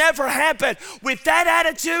 it'll never happen. With that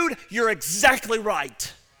attitude, you're exactly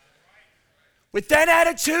right. With that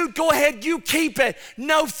attitude, go ahead, you keep it.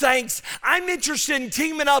 No thanks. I'm interested in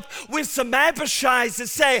teaming up with some Abishais to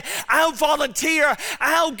say, I'll volunteer,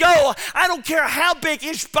 I'll go. I don't care how big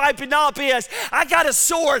Ishbi-Benob is. I got a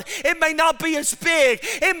sword. It may not be as big.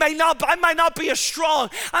 I might not be as strong.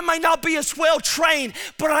 I might not be as well trained.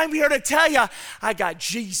 But I'm here to tell you, I got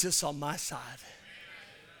Jesus on my side.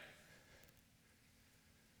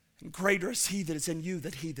 And greater is he that is in you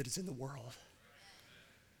than he that is in the world.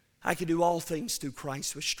 I can do all things through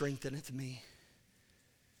Christ which strengtheneth me.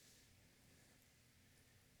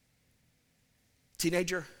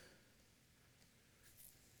 Teenager,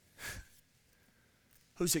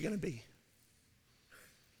 who's it going to be?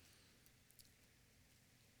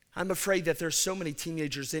 I'm afraid that there's so many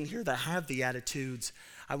teenagers in here that have the attitudes.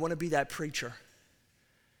 I want to be that preacher.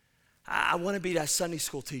 I want to be that Sunday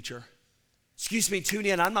school teacher. Excuse me, tune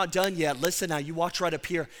in. I'm not done yet. Listen now, you watch right up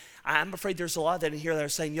here. I'm afraid there's a lot of that in here that are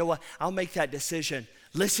saying, you know what, I'll make that decision.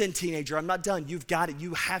 Listen, teenager, I'm not done. You've got it.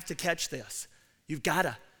 You have to catch this. You've got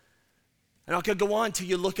to. And I could go on till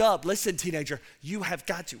you look up. Listen, teenager, you have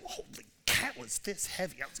got to. Holy cow, it's this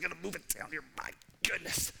heavy. I was going to move it down here. My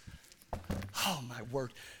goodness. Oh, my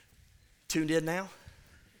word. Tuned in now?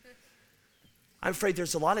 I'm afraid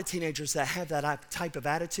there's a lot of teenagers that have that type of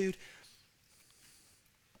attitude.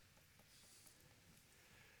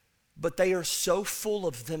 But they are so full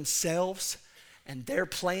of themselves and their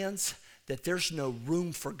plans that there's no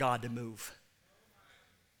room for God to move.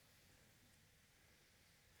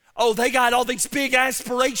 Oh, they got all these big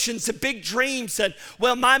aspirations and big dreams. And,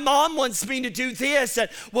 well, my mom wants me to do this. And,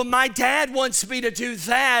 well, my dad wants me to do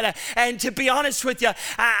that. And to be honest with you,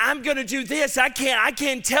 I'm going to do this. I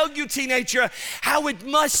can't tell you, teenager, how it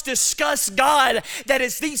must disgust God that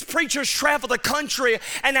as these preachers travel the country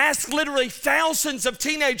and ask literally thousands of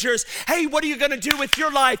teenagers, hey, what are you going to do with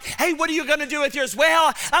your life? Hey, what are you going to do with yours?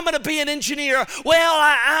 Well, I'm going to be an engineer. Well,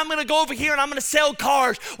 I'm going to go over here and I'm going to sell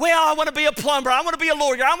cars. Well, I want to be a plumber. I want to be a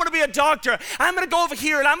lawyer. I want to be a doctor. I'm going to go over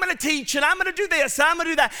here and I'm going to teach and I'm going to do this. I'm going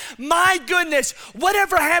to do that. My goodness,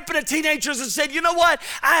 whatever happened to teenagers and said, you know what?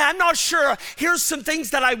 I'm not sure. Here's some things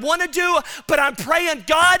that I want to do, but I'm praying,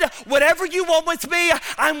 God, whatever you want with me,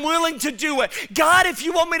 I'm willing to do it. God, if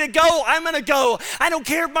you want me to go, I'm going to go. I don't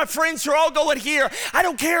care if my friends are all going here. I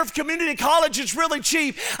don't care if community college is really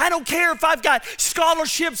cheap. I don't care if I've got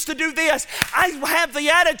scholarships to do this. I have the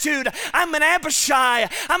attitude. I'm an Abishai.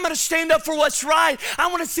 I'm going to stand up for what's right. I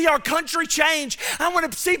want to see our country change. I want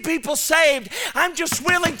to see people saved. I'm just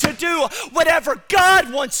willing to do whatever God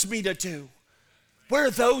wants me to do. Where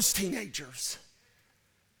are those teenagers?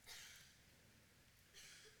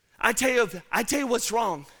 I tell you what's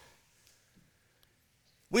wrong.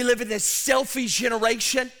 We live in this selfie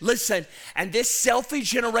generation. Listen, and this selfie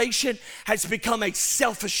generation has become a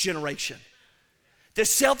selfish generation. The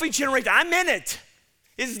selfie generation, I'm in it,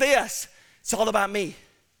 is this. It's all about me.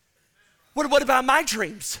 What about my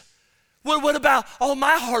dreams? What about all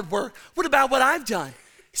my hard work? What about what I've done?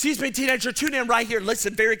 Excuse me, teenager, tune in right here.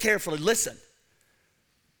 Listen very carefully. Listen.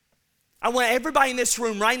 I want everybody in this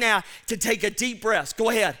room right now to take a deep breath. Go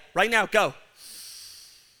ahead. Right now, go.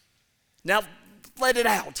 Now, let it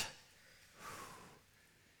out.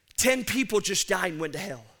 10 people just died and went to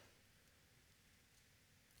hell.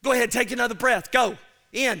 Go ahead, take another breath. Go.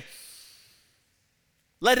 In.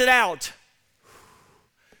 Let it out.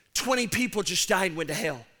 20 people just died and went to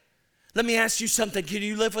hell. Let me ask you something. Can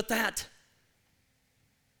you live with that?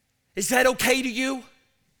 Is that okay to you?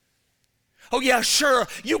 Oh, yeah, sure.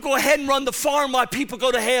 You go ahead and run the farm while people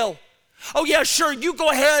go to hell. Oh, yeah, sure. You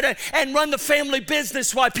go ahead and run the family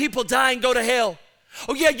business while people die and go to hell.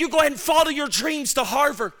 Oh, yeah, you go ahead and follow your dreams to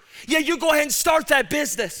Harvard. Yeah, you go ahead and start that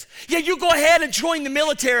business. Yeah, you go ahead and join the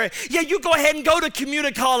military. Yeah, you go ahead and go to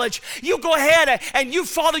community college. You go ahead and you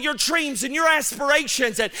follow your dreams and your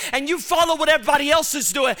aspirations and you follow what everybody else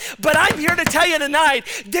is doing. But I'm here to tell you tonight,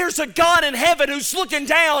 there's a God in heaven who's looking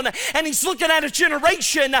down and he's looking at a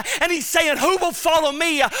generation and he's saying, who will follow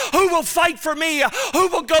me? Who will fight for me? Who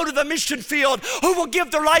will go to the mission field? Who will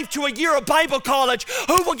give their life to a year of Bible college?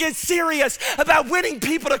 Who will get serious about winning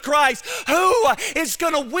people to Christ? Who is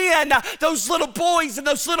going to win those little boys and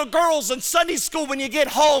those little girls in Sunday school when you get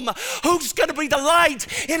home? Who's going to be the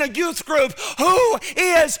light in a youth group? Who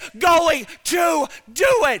is going to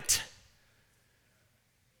do it?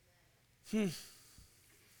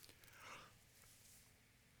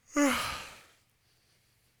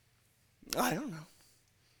 I don't know.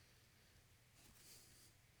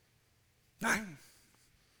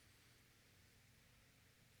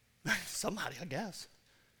 Somebody, I guess.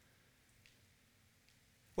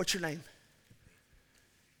 What's your name?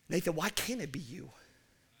 Nathan, why can't it be you?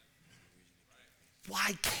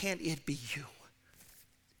 Why can't it be you?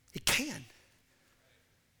 It can.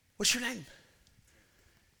 What's your name?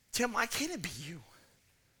 Tim, why can't it be you?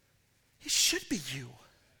 It should be you.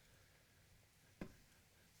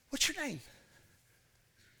 What's your name?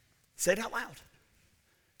 Say it out loud.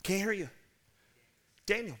 Can't hear you.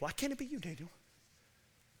 Daniel, why can't it be you, Daniel?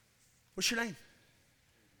 What's your name?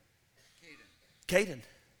 Caden.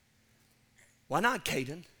 Why not,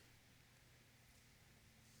 Caden?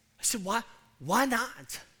 I said, why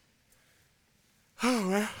not?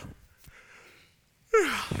 Oh,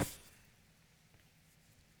 well.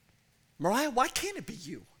 Mariah, why can't it be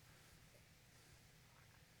you?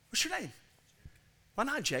 What's your name? Why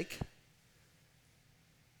not, Jake?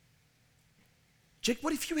 Jake,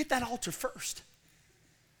 what if you hit that altar first?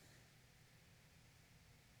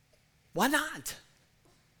 Why not?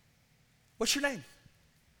 What's your name?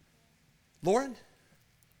 Lauren?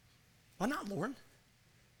 Why not, Lauren?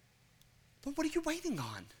 But what are you waiting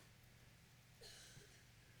on?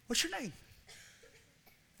 What's your name?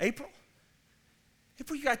 April?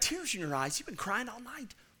 April, you got tears in your eyes. You've been crying all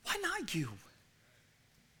night. Why not you?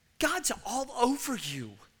 God's all over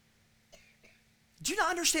you. Do you not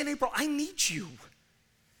understand, April? I need you.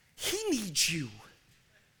 He needs you.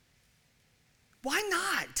 Why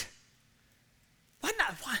not? Why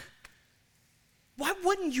not? Why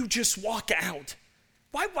wouldn't you just walk out?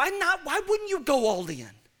 Why not? Why wouldn't you go all in?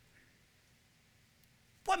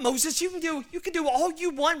 What, Moses, you can do all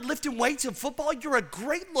you want lifting weights and football. You're a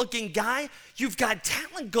great looking guy. You've got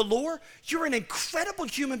talent galore. You're an incredible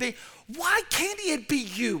human being. Why can't it be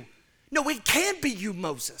you? No, it can be you,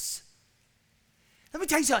 Moses. Let me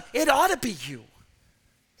tell you something. It ought to be you.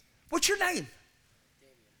 What's your name?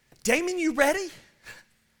 Damon, you ready?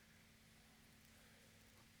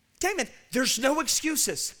 Damon, there's no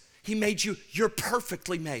excuses. He made you. You're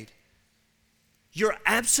perfectly made. You're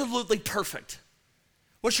absolutely perfect.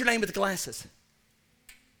 What's your name with the glasses?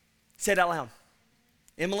 Say it out loud.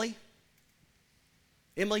 Emily?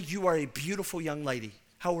 Emily, you are a beautiful young lady.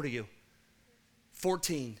 How old are you?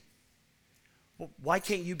 14. Well, why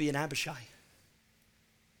can't you be an Abishai?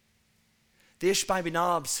 The Ishmaeli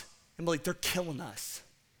Knobs, Emily, they're killing us.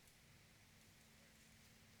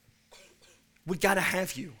 We got to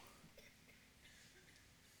have you.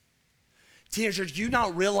 Teenagers, do you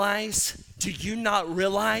not realize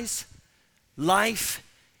life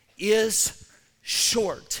is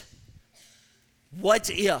short? What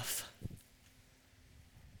if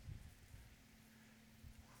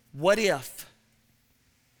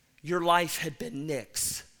your life had been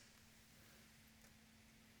Nick's?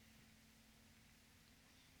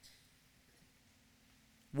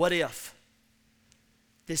 What if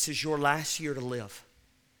this is your last year to live?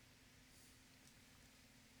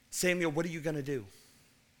 Samuel, what are you going to do?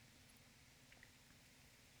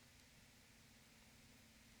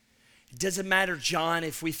 It doesn't matter, John,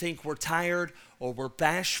 if we think we're tired or we're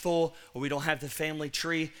bashful or we don't have the family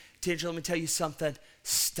tree. Ginger, let me tell you something.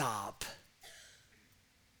 Stop.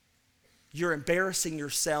 You're embarrassing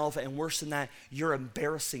yourself, and worse than that, you're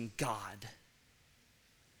embarrassing God.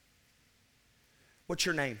 What's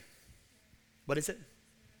your name? What is it?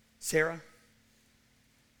 Sarah?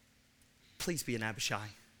 Please be an Abishai.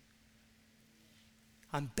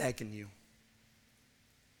 I'm begging you.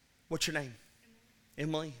 What's your name?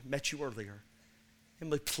 Emily, met you earlier.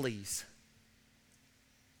 Emily, please.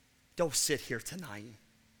 Don't sit here tonight.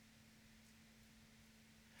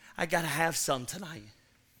 I got to have some tonight.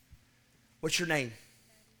 What's your name?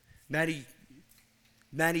 Maddie.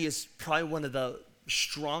 Maddie is probably one of the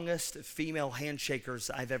strongest female handshakers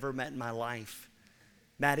I've ever met in my life.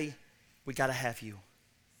 Maddie, we got to have you.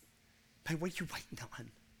 Man, what are you waiting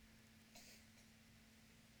on?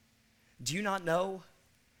 Do you not know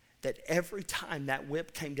that every time that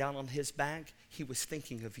whip came down on his back, he was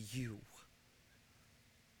thinking of you?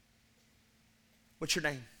 What's your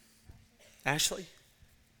name? Ashley?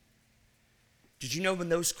 Did you know when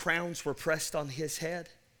those crowns were pressed on his head,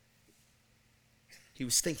 he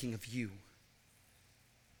was thinking of you?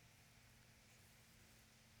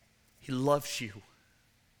 He loves you.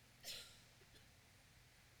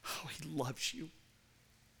 Oh, he loves you.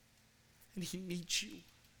 And he needs you.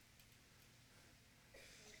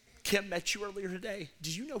 Kim met you earlier today.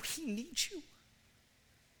 Do you know he needs you?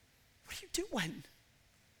 What are you doing?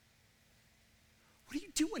 What are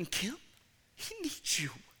you doing, Kim? He needs you.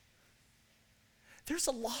 There's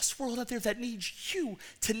a lost world out there that needs you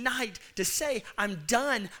tonight to say, I'm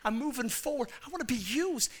done, I'm moving forward, I want to be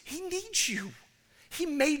used. He needs you. He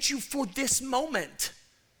made you for this moment.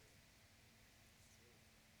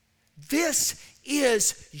 This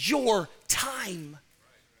is your time.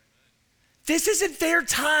 This isn't their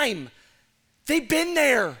time. They've been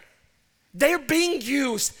there. They're being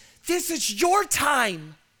used. This is your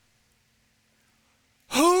time.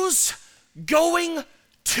 Who's going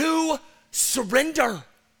to surrender?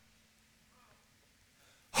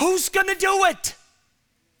 Who's going to do it?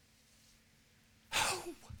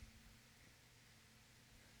 Who?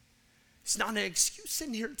 It's not an excuse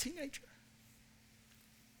in here, teenager.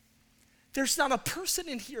 There's not a person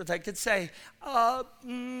in here that could say, Brother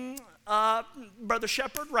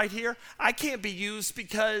Shepherd right here, I can't be used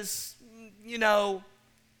because,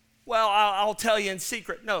 well, I'll tell you in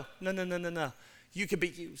secret. No. You can be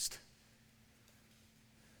used.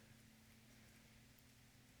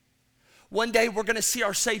 One day we're going to see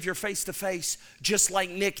our Savior face to face, just like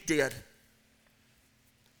Nick did.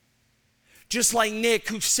 Just like Nick,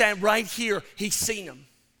 who sat right here, he's seen him.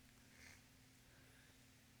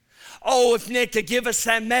 Oh, if Nick could give us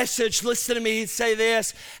that message, listen to me, he'd say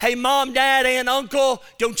this: hey, mom, dad, aunt, uncle,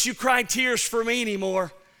 don't you cry tears for me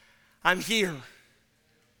anymore. I'm here.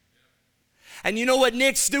 And you know what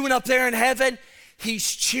Nick's doing up there in heaven?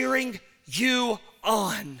 He's cheering you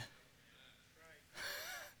on.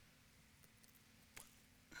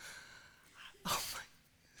 Oh,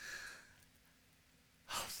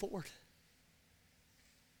 Lord,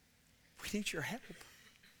 we need your help.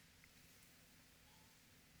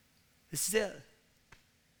 This is it.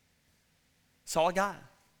 It's all I got.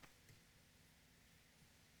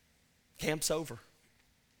 Camp's over.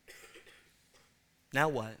 Now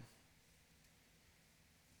what?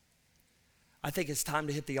 I think it's time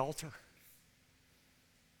to hit the altar.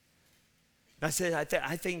 And I said,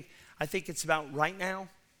 I think it's about right now.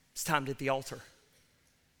 It's time to hit the altar.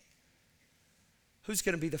 Who's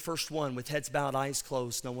going to be the first one with heads bowed, eyes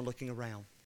closed, no one looking around?